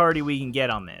wild cardy we can get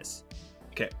on this.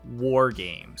 Okay. War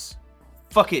Games.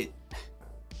 Fuck it.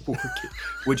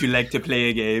 Would you like to play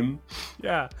a game?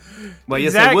 Yeah. Well,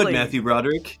 yes, I would, Exactly. Matthew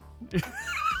Broderick.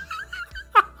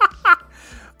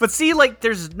 But see, like,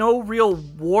 there's no real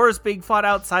wars being fought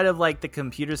outside of like the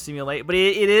computer simulation. But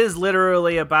it is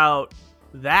literally about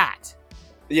that.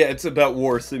 Yeah, it's about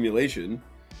war simulation.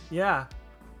 Yeah.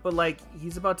 But like,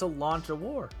 he's about to launch a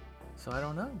war. So I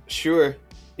don't know. Sure.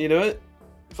 You know what?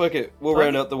 Fuck it. We'll Fuck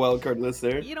round it. out the wild card list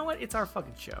there. You know what? It's our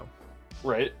fucking show.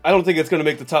 Right. I don't think it's going to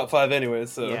make the top 5 anyway,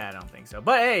 so. Yeah, I don't think so.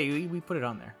 But hey, we put it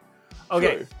on there.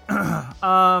 Okay.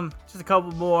 Sure. Just a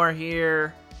couple more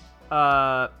here.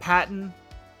 Patton.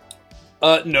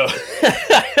 No.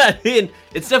 I mean,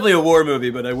 it's definitely a war movie,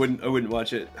 but I wouldn't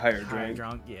watch it higher High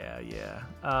drunk. drunk.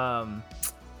 Yeah.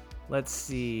 Let's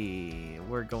see.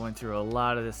 We're going through a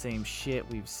lot of the same shit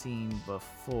we've seen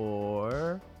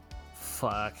before.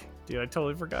 Fuck. Dude, I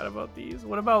totally forgot about these.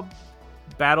 What about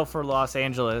Battle for Los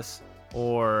Angeles?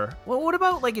 Or what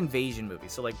about like invasion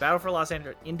movies? So like Battle for Los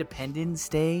Angeles, Independence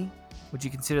Day. Would you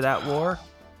consider that war?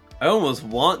 I almost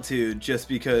want to, just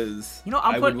because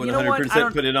I would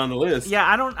 100% put it on the list. Yeah,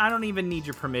 I don't even need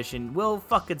your permission. Will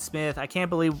fucking Smith. I can't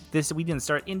believe this. We didn't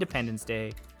start Independence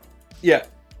Day. Yeah.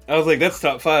 I was like, that's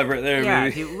top 5 right there, Yeah,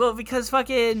 baby. dude, well, because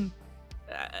fucking.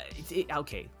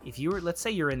 Okay, if you were, let's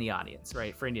say you're in the audience,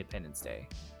 right, for Independence Day,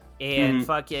 and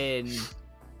fucking,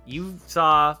 you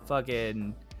saw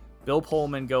fucking Bill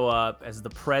Pullman go up as the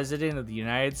president of the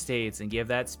United States and give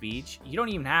that speech. You don't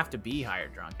even have to be higher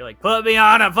drunk. You're like, put me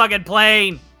on a fucking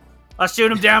plane. I'll shoot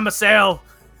him down myself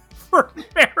for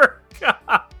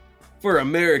America. For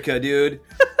America, dude.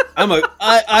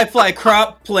 I fly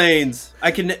crop planes.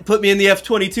 I can put me in the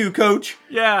F-22, coach.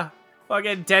 Yeah,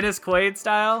 fucking Dennis Quaid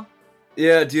style.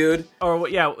 Yeah, dude. Or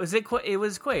yeah, was it? It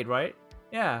was Quaid, right?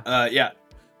 Yeah. Yeah.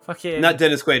 Fucking Not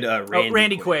Dennis Quaid.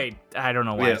 Randy Quaid. I don't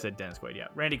know why I said Dennis Quaid. Yeah,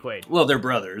 Randy Quaid. Well, they're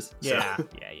brothers. So. Yeah.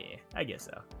 I guess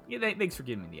so. Yeah, thanks for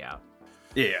giving me the out.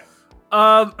 Yeah.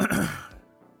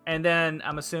 And then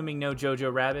I'm assuming no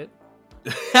Jojo Rabbit.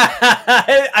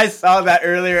 I saw that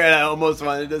earlier and I almost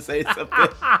wanted to say something.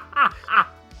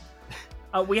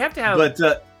 We have to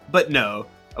have. But no,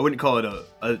 I wouldn't call it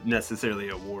a necessarily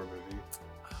a war movie.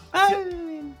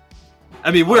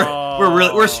 I mean,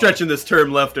 we're stretching this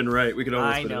term left and right. We could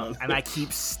almost. I know, and I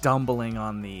keep stumbling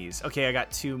on these. Okay, I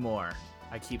got 2 more.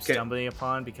 I keep stumbling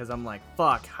upon because I'm like,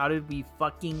 fuck. How did we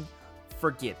fucking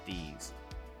forget these?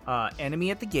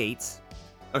 Enemy at the Gates.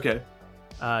 Okay.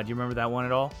 Do you remember that one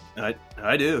at all?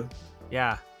 I do.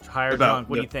 Yeah, higher drunk.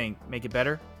 What do you think? Make it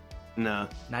better? No.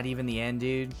 Not even the end,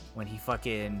 dude. When he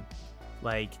fucking,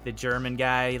 like, the German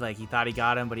guy, like, he thought he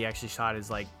got him, but he actually shot his,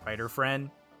 like, fighter friend.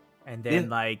 And then,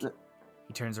 like,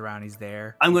 he turns around, he's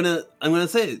there. I'm gonna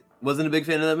say it. Wasn't a big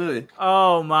fan of that movie.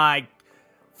 Oh my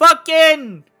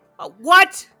fucking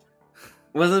what?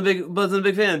 Wasn't a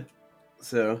big fan.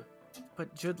 So.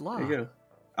 But Jude Law. There you go.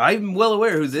 I'm well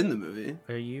aware who's in the movie.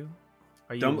 Are you?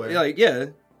 Don't, aware? like, yeah.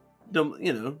 Don't,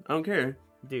 I don't care.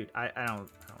 Dude, I don't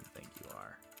think you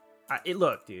are.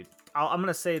 Look, dude. I'm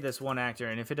gonna say this one actor,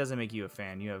 and if it doesn't make you a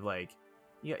fan, you have like,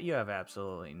 you have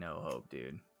absolutely no hope,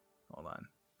 dude. Hold on.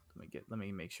 Let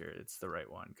me make sure it's the right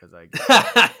one because I'm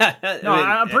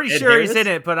pretty sure Harris? He's in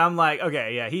it, but I'm like,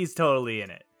 okay, yeah, he's totally in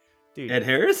it, dude. Ed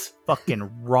Harris?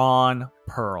 Fucking Ron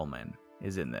Perlman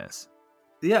is in this.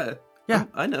 Yeah, yeah,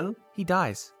 I know. He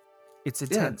dies. It's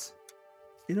intense. Yeah.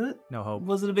 You know what? No hope.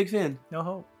 Wasn't a big fan. No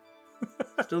hope.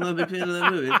 Still not a big fan of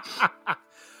that movie.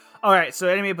 All right, so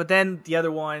anyway, but then the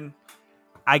other one,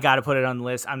 I got to put it on the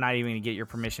list. I'm not even gonna get your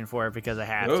permission for it because I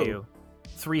have to.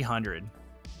 300.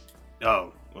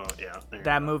 Oh. Well, yeah.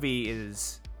 That movie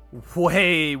is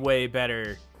way, way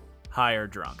better higher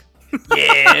drunk.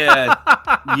 Yeah.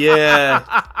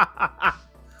 Yeah.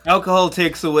 Alcohol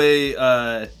takes away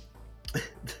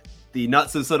the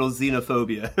not so subtle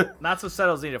xenophobia. Not so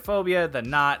subtle xenophobia, the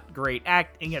not great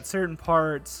acting at certain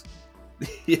parts.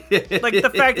 Like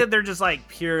the fact that they're just like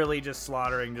purely just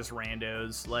slaughtering just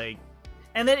randos, like,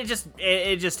 and then it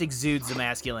just exudes the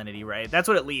masculinity, right? That's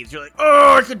what it leaves. You're like,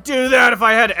 oh, I could do that if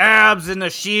I had abs and a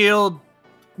shield.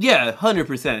 Yeah,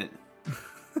 100%.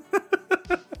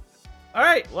 All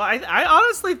right. Well, I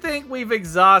honestly think we've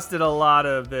exhausted a lot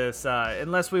of this,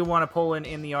 unless we want to pull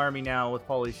in the army now with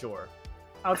Pauly Shore.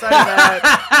 Outside of that,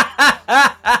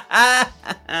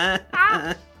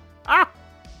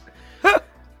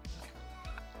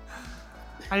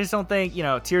 I just don't think,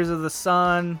 Tears of the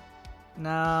Sun,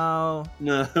 no.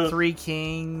 Three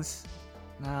Kings,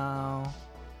 no.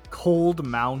 Cold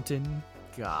Mountain,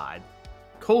 God.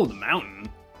 Cold Mountain?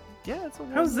 Yeah, it's a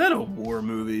war. How's that a war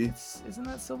movie? Isn't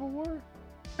that Civil War?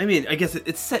 I mean, I guess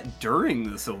it's set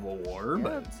during the Civil War, Yeah,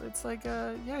 but it's like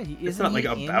it's not like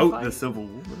about the Civil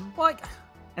War. Like,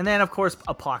 and then of course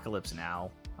Apocalypse Now.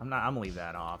 I'm gonna leave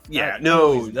that off. Yeah, That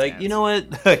no, movie's like intense. you know what?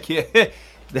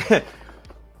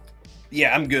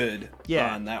 Yeah, I'm good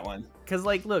on that one. Cause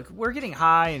like, look, we're getting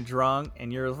high and drunk,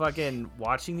 and you're fucking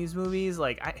watching these movies.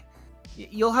 Like,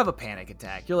 you'll have a panic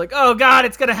attack. You're like, oh god,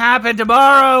 it's gonna happen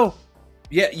tomorrow.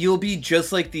 Yeah, you'll be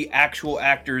just like the actual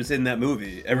actors in that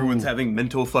movie. Everyone's having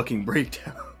mental fucking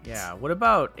breakdowns. Yeah. What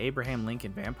about Abraham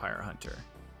Lincoln Vampire Hunter?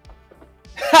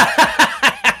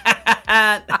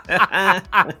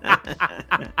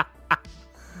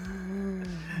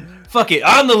 Fuck it,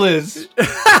 on the list.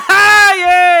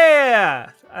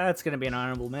 Yeah, that's gonna be an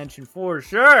honorable mention for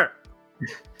sure.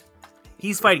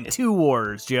 He's fighting two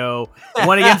wars, Joe.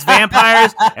 One against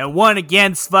vampires and one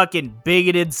against fucking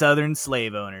bigoted Southern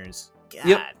slave owners. God.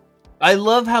 Yep. I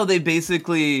love how they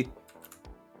basically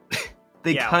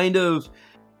kind of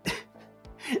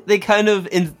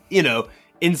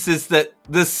insist that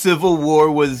the Civil War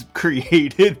was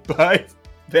created by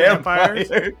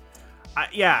vampires.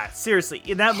 Yeah, seriously.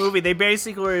 In that movie, they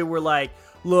basically were like,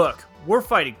 look, we're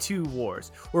fighting two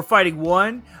wars. We're fighting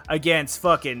one against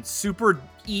fucking super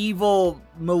evil,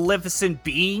 maleficent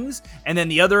beings, and then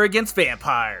the other against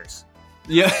vampires.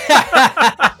 Yeah.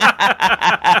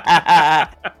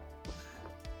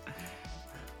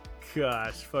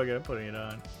 Gosh, fucking I'm putting it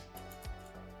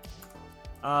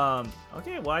on.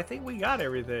 Okay, well, I think we got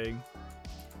everything.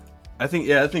 I think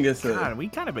it's God, we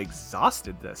kind of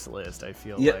exhausted this list, I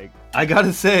feel yeah, like. I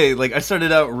gotta say, like, I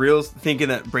started out real thinking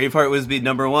that Braveheart was be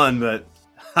number one, but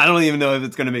I don't even know if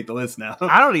it's gonna make the list now.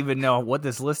 I don't even know what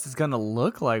this list is gonna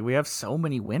look like. We have so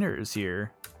many winners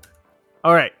here.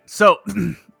 All right, so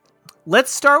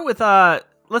let's start with some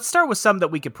that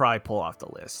we could probably pull off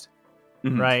the list,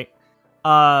 right?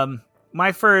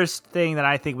 My first thing that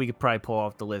I think we could probably pull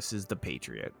off the list is The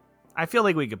Patriot. I feel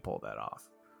like we could pull that off.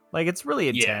 Like, it's really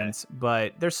intense,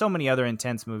 but there's so many other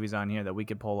intense movies on here that we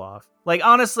could pull off. Like,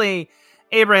 honestly,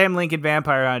 Abraham Lincoln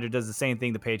Vampire Hunter does the same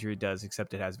thing The Patriot does,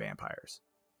 except it has vampires.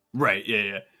 Right,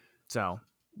 yeah. So,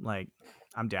 like,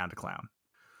 I'm down to clown.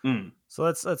 So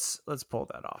let's pull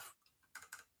that off.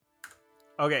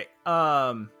 Okay,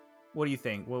 what do you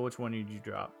think? Well, which one did you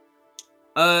drop?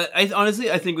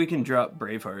 I think we can drop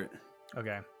Braveheart.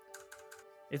 Okay.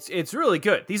 It's really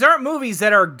good. These aren't movies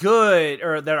that are good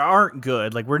or that aren't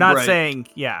good. Like, we're not saying,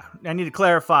 I need to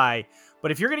clarify.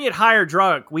 But if you're going to get higher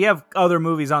drunk, we have other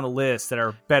movies on the list that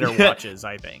are better watches,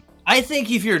 I think. I think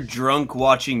if you're drunk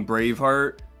watching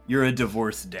Braveheart, you're a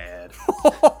divorced dad.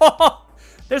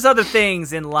 There's other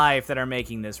things in life that are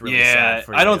making this really sad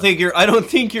for you. I don't think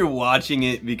you're watching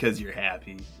it because you're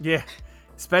happy. Yeah.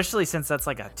 Especially since that's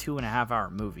like a 2.5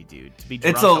 hour movie, dude. To be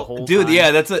drunk the whole time.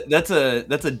 Yeah, that's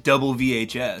a double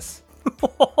VHS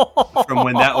from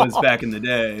when that was back in the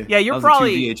day. Yeah, you're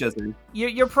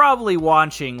probably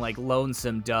watching like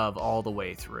Lonesome Dove all the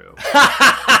way through.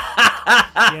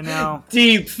 You know,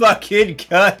 deep fucking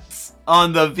cuts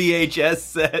on the VHS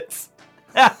sets.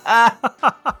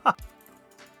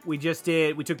 We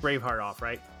took Braveheart off,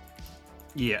 right?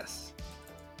 Yes.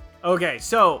 Okay,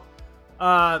 so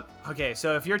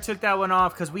if you took that one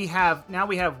off, because we have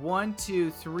 1, 2,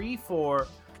 3, 4,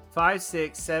 5,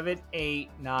 6, 7, 8,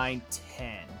 9,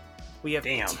 10. We have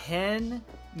 10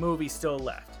 movies still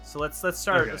left. So let's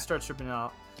start stripping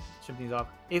these off.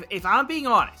 If I'm being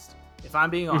honest,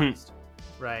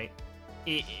 right?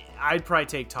 I'd probably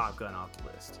take Top Gun off the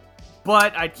list,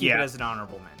 but I'd keep it as an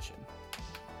honorable mention.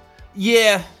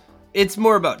 Yeah, it's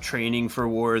more about training for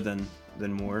war than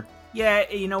war.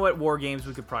 Yeah, you know what? War Games,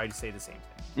 we could probably say the same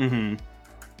thing.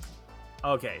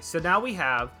 Okay, so now we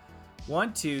have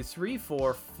 1, 2, 3,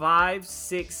 4, 5,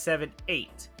 6, 7,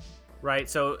 8. Right?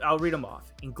 So I'll read them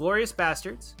off. Inglourious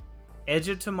Bastards, Edge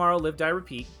of Tomorrow, Live, Die,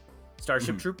 Repeat,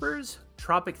 Starship Troopers,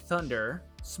 Tropic Thunder,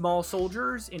 Small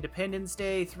Soldiers, Independence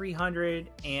Day, 300,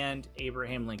 and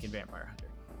Abraham Lincoln Vampire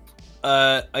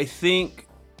Hunter. I think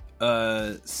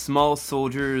Small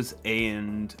Soldiers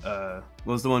and what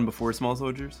was the one before Small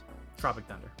Soldiers? Tropic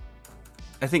Thunder.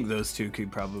 I think those two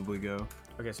could probably go.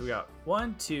 Okay, so we got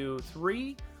 1, 2,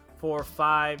 3, 4,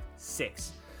 5,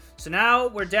 6. So now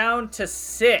we're down to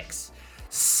 6.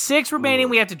 6 remaining.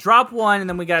 We have to drop one, and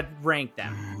then we got to rank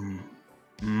them.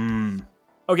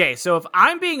 Okay, so if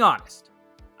I'm being honest,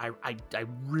 I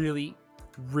really,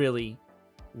 really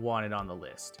want it on the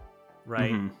list,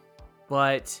 right?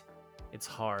 But it's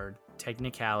hard,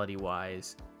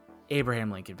 technicality-wise.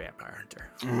 Abraham Lincoln Vampire Hunter.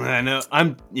 I know.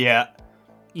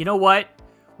 You know what?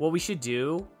 What we should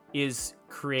do is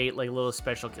create like a little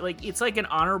special, like it's like an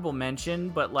honorable mention,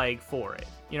 but like for it.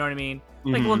 You know what I mean?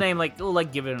 Like we'll name we'll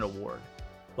give it an award.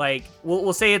 Like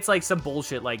we'll say it's like some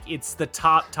bullshit, like it's the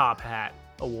top hat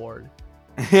award.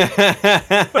 Yeah,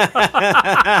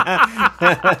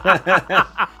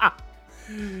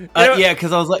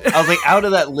 because I was like out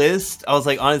of that list, I was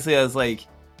like, I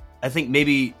think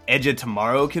maybe Edge of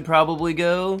Tomorrow could probably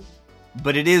go,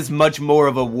 but it is much more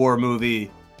of a war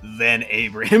movie than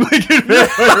Abraham Lincoln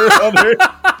Vampire Hunter.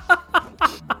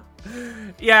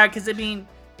 Yeah, because I mean,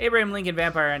 Abraham Lincoln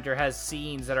Vampire Hunter has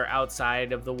scenes that are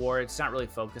outside of the war. It's not really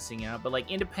focusing on it, but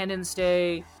like Independence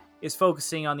Day is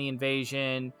focusing on the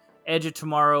invasion. Edge of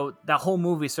Tomorrow, that whole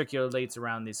movie circulates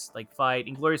around this like fight.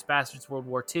 Inglourious Bastards, World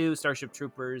War II, Starship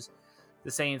Troopers,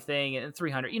 the same thing, and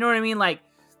 300. You know what I mean? Like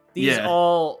these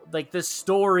all like the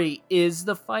story is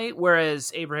the fight,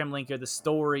 whereas Abraham Lincoln, the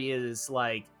story is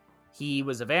like he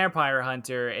was a vampire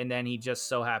hunter, and then he just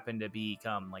so happened to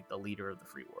become like the leader of the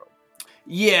free world.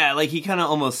 Yeah, like he kind of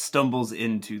almost stumbles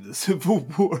into the Civil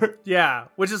War. Yeah,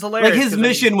 which is hilarious. Like his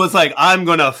mission was like, I'm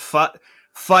gonna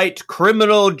fight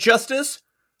criminal justice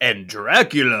and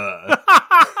Dracula.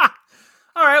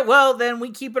 All right, well, then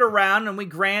we keep it around and we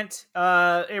grant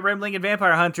Abraham Lincoln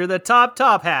Vampire Hunter the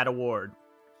top hat award.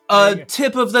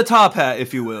 Tip of the top hat,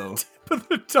 if you will. Tip of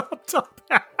the top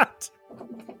hat.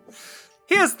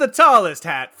 Here's the tallest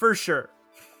hat, for sure.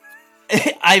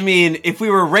 I mean, if we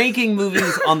were ranking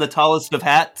movies on the tallest of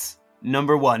hats,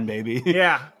 number 1, baby.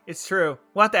 Yeah, it's true.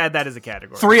 We'll have to add that as a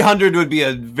category. 300 would be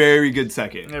a very good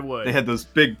second. It would. They had those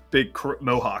big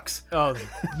mohawks. Oh,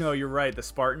 no, you're right. The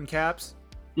Spartan caps.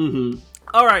 Mm-hmm.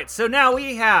 All right, so now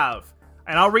we have,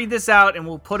 and I'll read this out and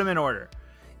we'll put them in order.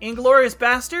 Inglourious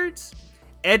Bastards,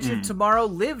 Edge of Tomorrow,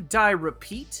 Live, Die,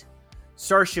 Repeat,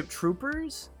 Starship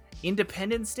Troopers,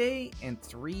 Independence Day, and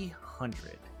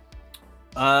 300.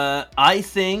 I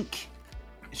think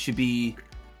it should be,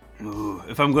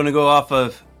 if I'm going to go off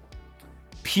of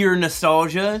pure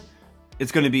nostalgia,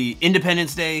 it's going to be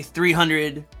Independence Day,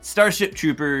 300, Starship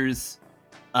Troopers,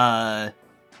 the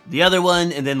other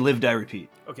one, and then Live, Die, Repeat.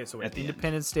 Okay, so wait,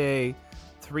 Independence Day,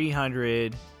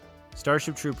 300,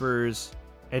 Starship Troopers,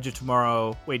 Edge of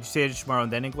Tomorrow. Wait, did you say Edge of Tomorrow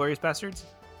and then Inglourious Bastards?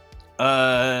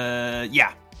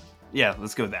 Yeah. Yeah,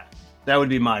 let's go with that. That would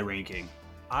be my ranking.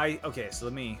 Okay, so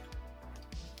let me...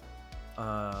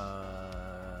 I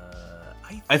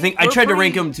think I tried to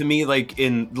rank them to me like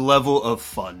in level of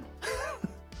fun.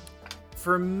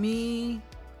 For me,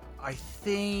 I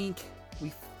think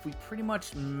we pretty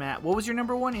much What was your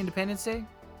number 1? Independence Day?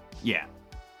 Yeah.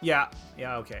 Yeah,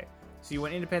 okay. So you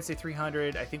went Independence Day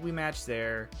 300. I think we matched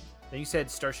there. Then you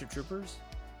said Starship Troopers?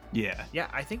 Yeah. Yeah,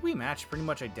 I think we matched pretty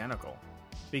much identical.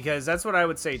 Because that's what I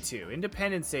would say too.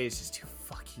 Independence Day is just too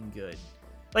fucking good.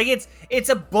 Like it's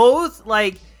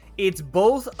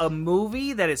both a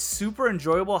movie that is super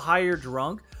enjoyable, higher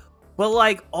drunk, but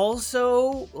like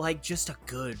also like just a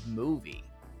good movie.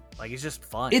 Like it's just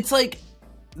fun. It's like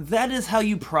that is how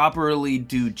you properly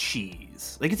do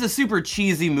cheese. Like it's a super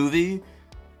cheesy movie,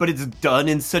 but it's done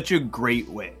in such a great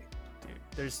way.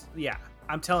 Dude,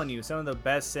 I'm telling you, some of the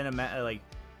best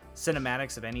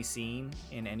cinematics of any scene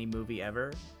in any movie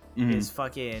ever is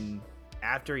fucking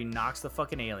after he knocks the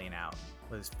fucking alien out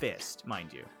with his fist,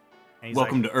 mind you. And he's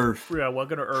welcome to Earth. Yeah,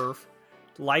 welcome to Earth.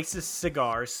 Lights his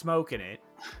cigar, smoking it,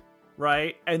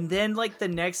 right? And then like the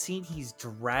next scene, he's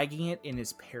dragging it in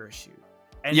his parachute.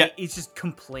 And he's just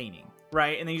complaining,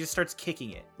 right? And then he just starts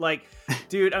kicking it. Like,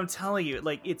 dude, I'm telling you,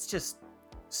 like, it's just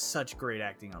such great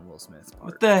acting on Will Smith's part.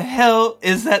 What the hell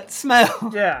is that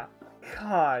smell? Yeah.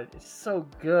 God, it's so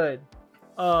good.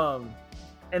 And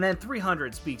then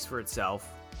 300 speaks for itself,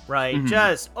 right? Mm-hmm.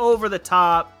 Just over the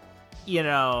top,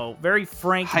 very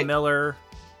Frank Miller.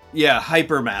 Yeah,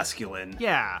 hyper masculine.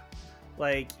 Yeah.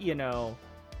 Like, you know,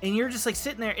 and you're just like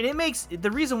sitting there, and it makes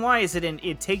the reason why is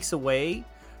it takes away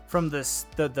from this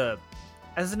the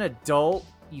as an adult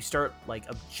you start like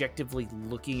objectively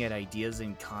looking at ideas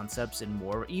and concepts and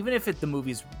more, even if the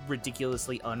movie's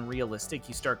ridiculously unrealistic,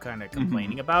 you start kind of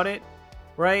complaining about it,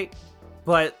 right?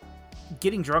 But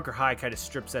getting drunk or high kind of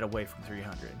strips that away from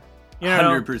 300. You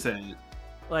know? 100%.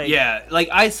 Like, yeah, like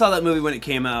I saw that movie when it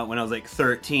came out when I was like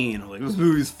 13. I was like, this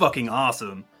movie's fucking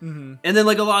awesome. Mm-hmm. And then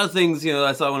like a lot of things, you know,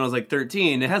 I saw when I was like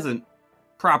 13, it hasn't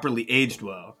properly aged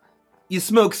well. You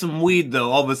smoke some weed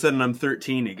though, all of a sudden I'm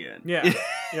 13 again. Yeah.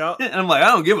 Yep. And I'm like, I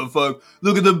don't give a fuck.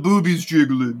 Look at the boobies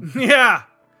jiggling. Yeah.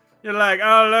 You're like,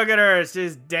 oh, look at her.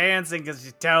 She's dancing because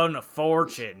she's telling a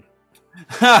fortune.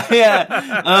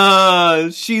 Yeah.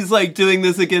 She's like doing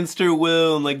this against her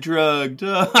will and like drugged.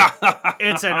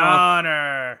 It's an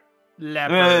honor.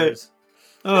 Lepers.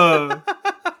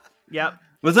 Yep.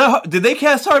 Was that? Did they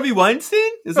cast Harvey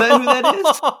Weinstein? Is that who that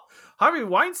is? Harvey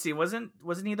Weinstein wasn't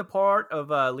he the part of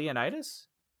Leonidas?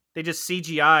 They just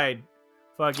CGI'd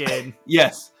fucking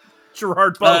Yes.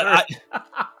 Gerard Butler.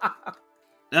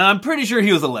 I'm pretty sure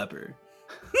he was a leper.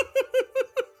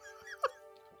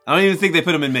 I don't even think they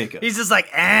put him in makeup. He's just like,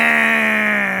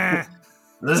 ah.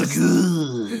 That's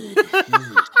good.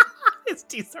 His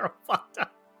teeth are all fucked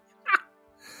up.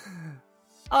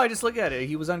 Oh, I just look at it.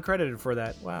 He was uncredited for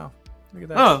that. Wow. Look at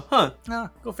that. Oh, huh. Ah,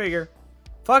 go figure.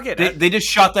 Fuck it. They just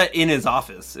shot that in his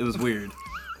office. It was weird.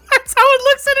 That's how it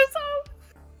looks in his home.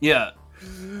 Yeah.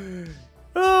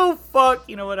 Oh, fuck.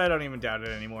 You know what? I don't even doubt it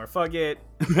anymore. Fuck it.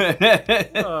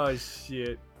 Oh,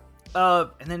 shit. And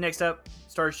then next up,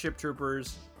 Starship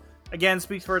Troopers. Again,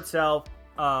 speaks for itself.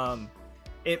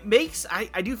 It makes...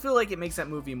 I do feel like it makes that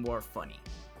movie more funny.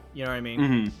 You know what I mean?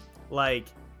 Mm-hmm. Like,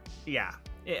 yeah.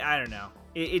 I don't know.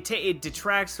 It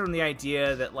detracts from the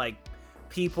idea that, like,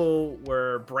 people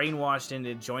were brainwashed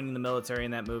into joining the military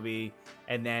in that movie,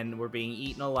 and then were being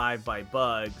eaten alive by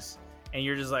bugs. And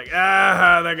you're just like,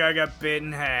 that guy got bit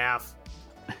in half.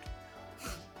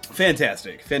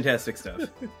 Fantastic stuff.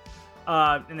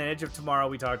 And then Edge of Tomorrow,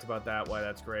 we talked about that, why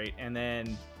that's great. And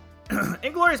then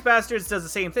Inglourious Basterds does the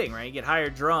same thing, right? You get higher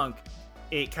drunk,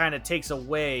 it kind of takes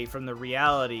away from the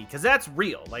reality, because that's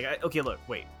real. Like, okay, look,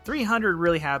 wait. 300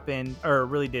 really happened, or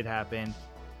really did happen.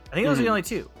 I think those are the only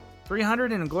two.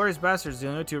 300 and Inglourious Basterds, the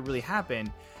only two that really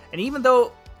happened. And even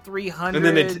though 300...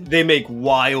 And then they make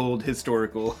wild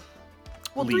historical...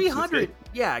 Well, 300,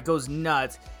 yeah, it goes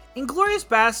nuts. Inglourious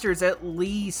Basterds at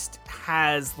least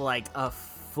has, like, a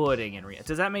footing in reality.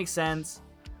 Does that make sense?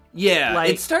 Yeah, like,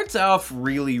 it starts off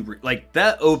really... like,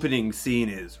 that opening scene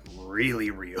is really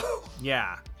real.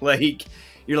 Yeah. Like,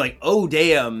 you're like, oh,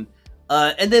 damn.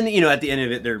 And then, you know, at the end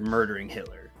of it, they're murdering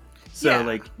Hitler. So, yeah.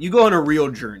 like, you go on a real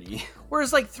journey.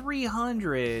 Whereas, like,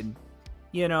 300,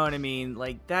 you know what I mean?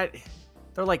 Like, that...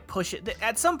 They're, like, pushing...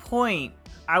 At some point...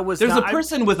 There's a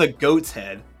person with a goat's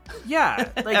head. Yeah,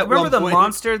 like remember the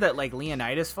monster that like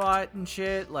Leonidas fought and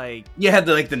shit. Like, you had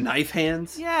the knife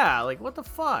hands. Yeah, like what the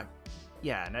fuck?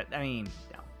 Yeah, I mean,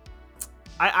 no.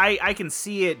 I can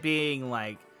see it being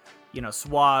like, you know,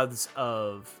 swaths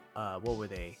of what were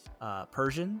they?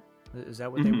 Persian? Is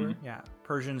that what they were? Yeah,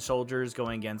 Persian soldiers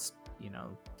going against, you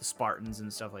know, the Spartans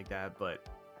and stuff like that. But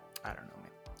I don't know,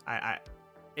 man.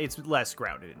 It's less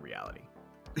grounded in reality.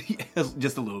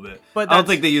 Just a little bit. But I don't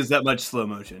think they use that much slow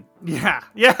motion. Yeah,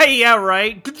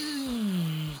 right.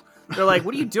 They're like,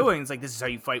 what are you doing? It's like, this is how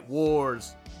you fight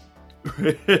wars.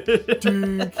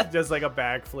 Just like a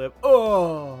backflip.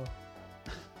 Oh.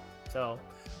 So,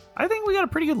 I think we got a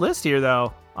pretty good list here,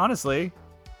 though. Honestly,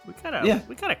 we kind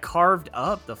of carved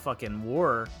up the fucking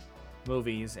war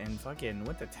movies and fucking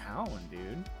went to town,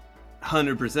 dude.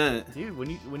 100%, dude.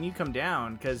 When you come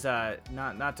down, because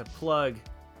not to plug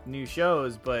new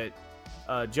shows, but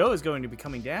Joe is going to be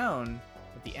coming down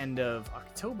at the end of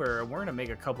October, and we're gonna make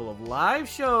a couple of live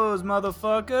shows,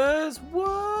 motherfuckers.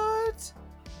 What?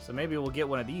 So maybe we'll get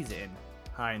one of these in,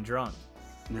 high and drunk.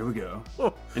 There we go.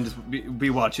 Oh. And just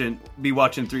be watching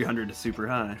 300 to super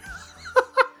high.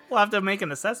 We'll have to make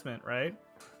an assessment, right?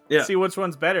 Yeah. See which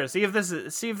one's better. See if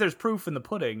there's proof in the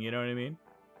pudding. You know what I mean?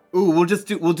 Ooh,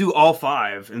 we'll do all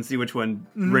five and see which one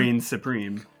reigns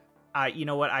supreme. You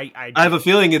know what? I have a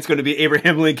feeling it's going to be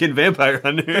Abraham Lincoln Vampire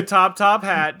Hunter. The top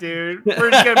hat, dude.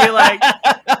 We're just going to be like,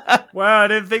 wow, I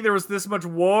didn't think there was this much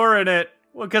war in it.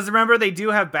 Well, because remember, they do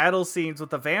have battle scenes with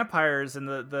the vampires, and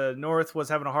the North was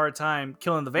having a hard time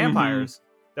killing the vampires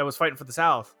that was fighting for the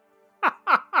South.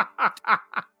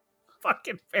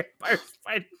 Fucking vampires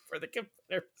fighting for the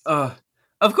Confederates.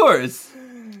 Of course.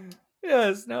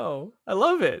 Yes, no. I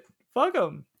love it. Fuck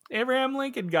them. Abraham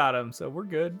Lincoln got him, so we're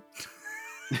good.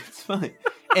 It's fine.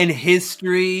 And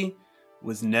history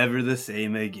was never the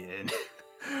same again.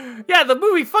 Yeah, the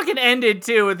movie fucking ended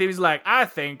too, and he was like, "I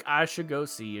think I should go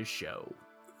see a show.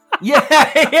 Yeah.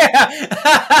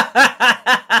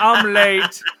 I'm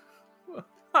late.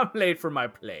 I'm late for my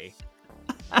play."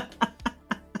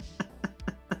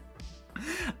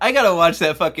 I gotta watch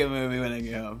that fucking movie when I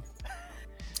get home.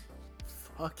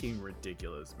 Fucking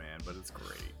ridiculous, man, but it's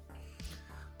great.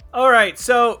 All right,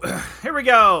 so here we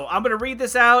go. I'm gonna read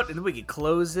this out, and then we can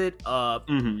close it up.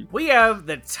 We have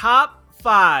the top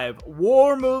 5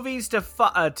 war movies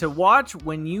to watch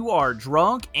when you are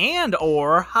drunk and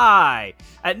or high.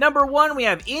 At number 1, we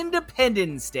have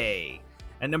Independence Day.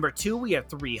 At number 2, we have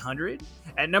 300.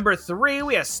 At number 3,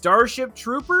 we have Starship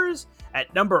Troopers.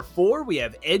 At number 4, we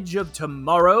have Edge of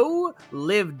Tomorrow,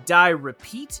 Live, Die,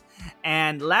 Repeat.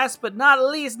 And last but not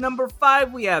least, number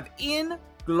 5, we have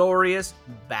Inglourious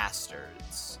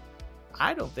Bastards.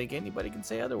 I don't think anybody can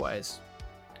say otherwise.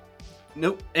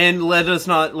 Nope. And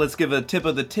let's give a tip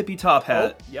of the tippy top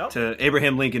hat yep. to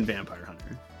Abraham Lincoln Vampire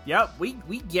Hunter. Yep, we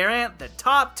grant the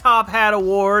top hat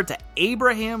award to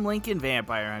Abraham Lincoln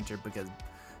Vampire Hunter because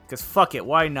fuck it,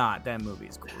 why not? That movie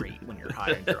is great when you're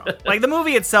high and drunk. Like, the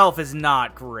movie itself is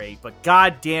not great, but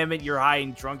god damn it, you're high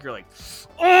and drunk, you're like,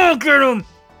 oh, get him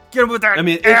with that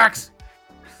axe.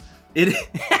 It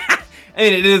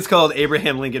it is called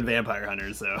Abraham Lincoln Vampire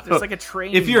Hunter, so there's like a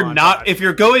training if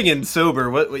you're going in sober,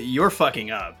 what you're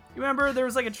fucking up. You remember there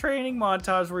was like a training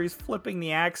montage where he's flipping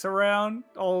the axe around,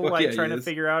 trying to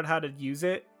figure out how to use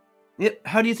it. Yep.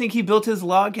 How do you think he built his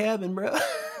log cabin, bro?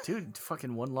 Dude,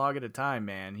 fucking one log at a time,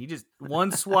 man. He just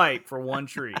one swipe for one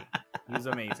tree. He's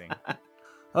amazing.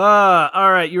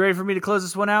 All right, you ready for me to close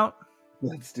this one out?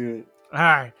 Let's do it. All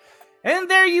right. And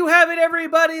there you have it,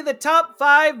 everybody. The top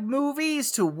 5 movies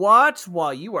to watch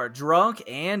while you are drunk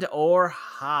and or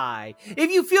high. If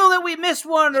you feel that we missed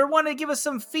one or want to give us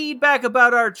some feedback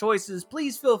about our choices,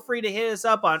 please feel free to hit us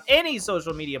up on any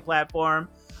social media platform.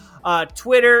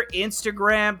 Twitter,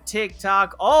 Instagram,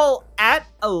 TikTok, all at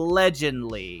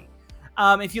Allegedly.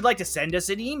 If you'd like to send us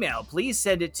an email, please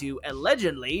send it to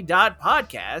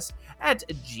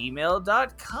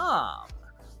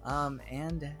allegedly.podcast@gmail.com.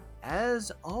 And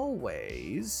as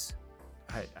always,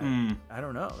 I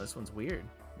don't know. This one's weird.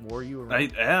 Wore you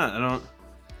around? I don't.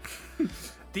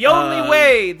 The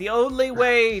only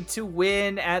way to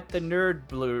win at the Nerd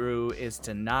Brew is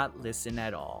to not listen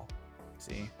at all.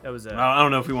 See, that was I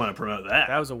don't know if we want to promote that.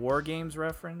 That was a War Games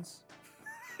reference.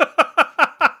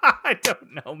 I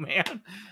don't know, man.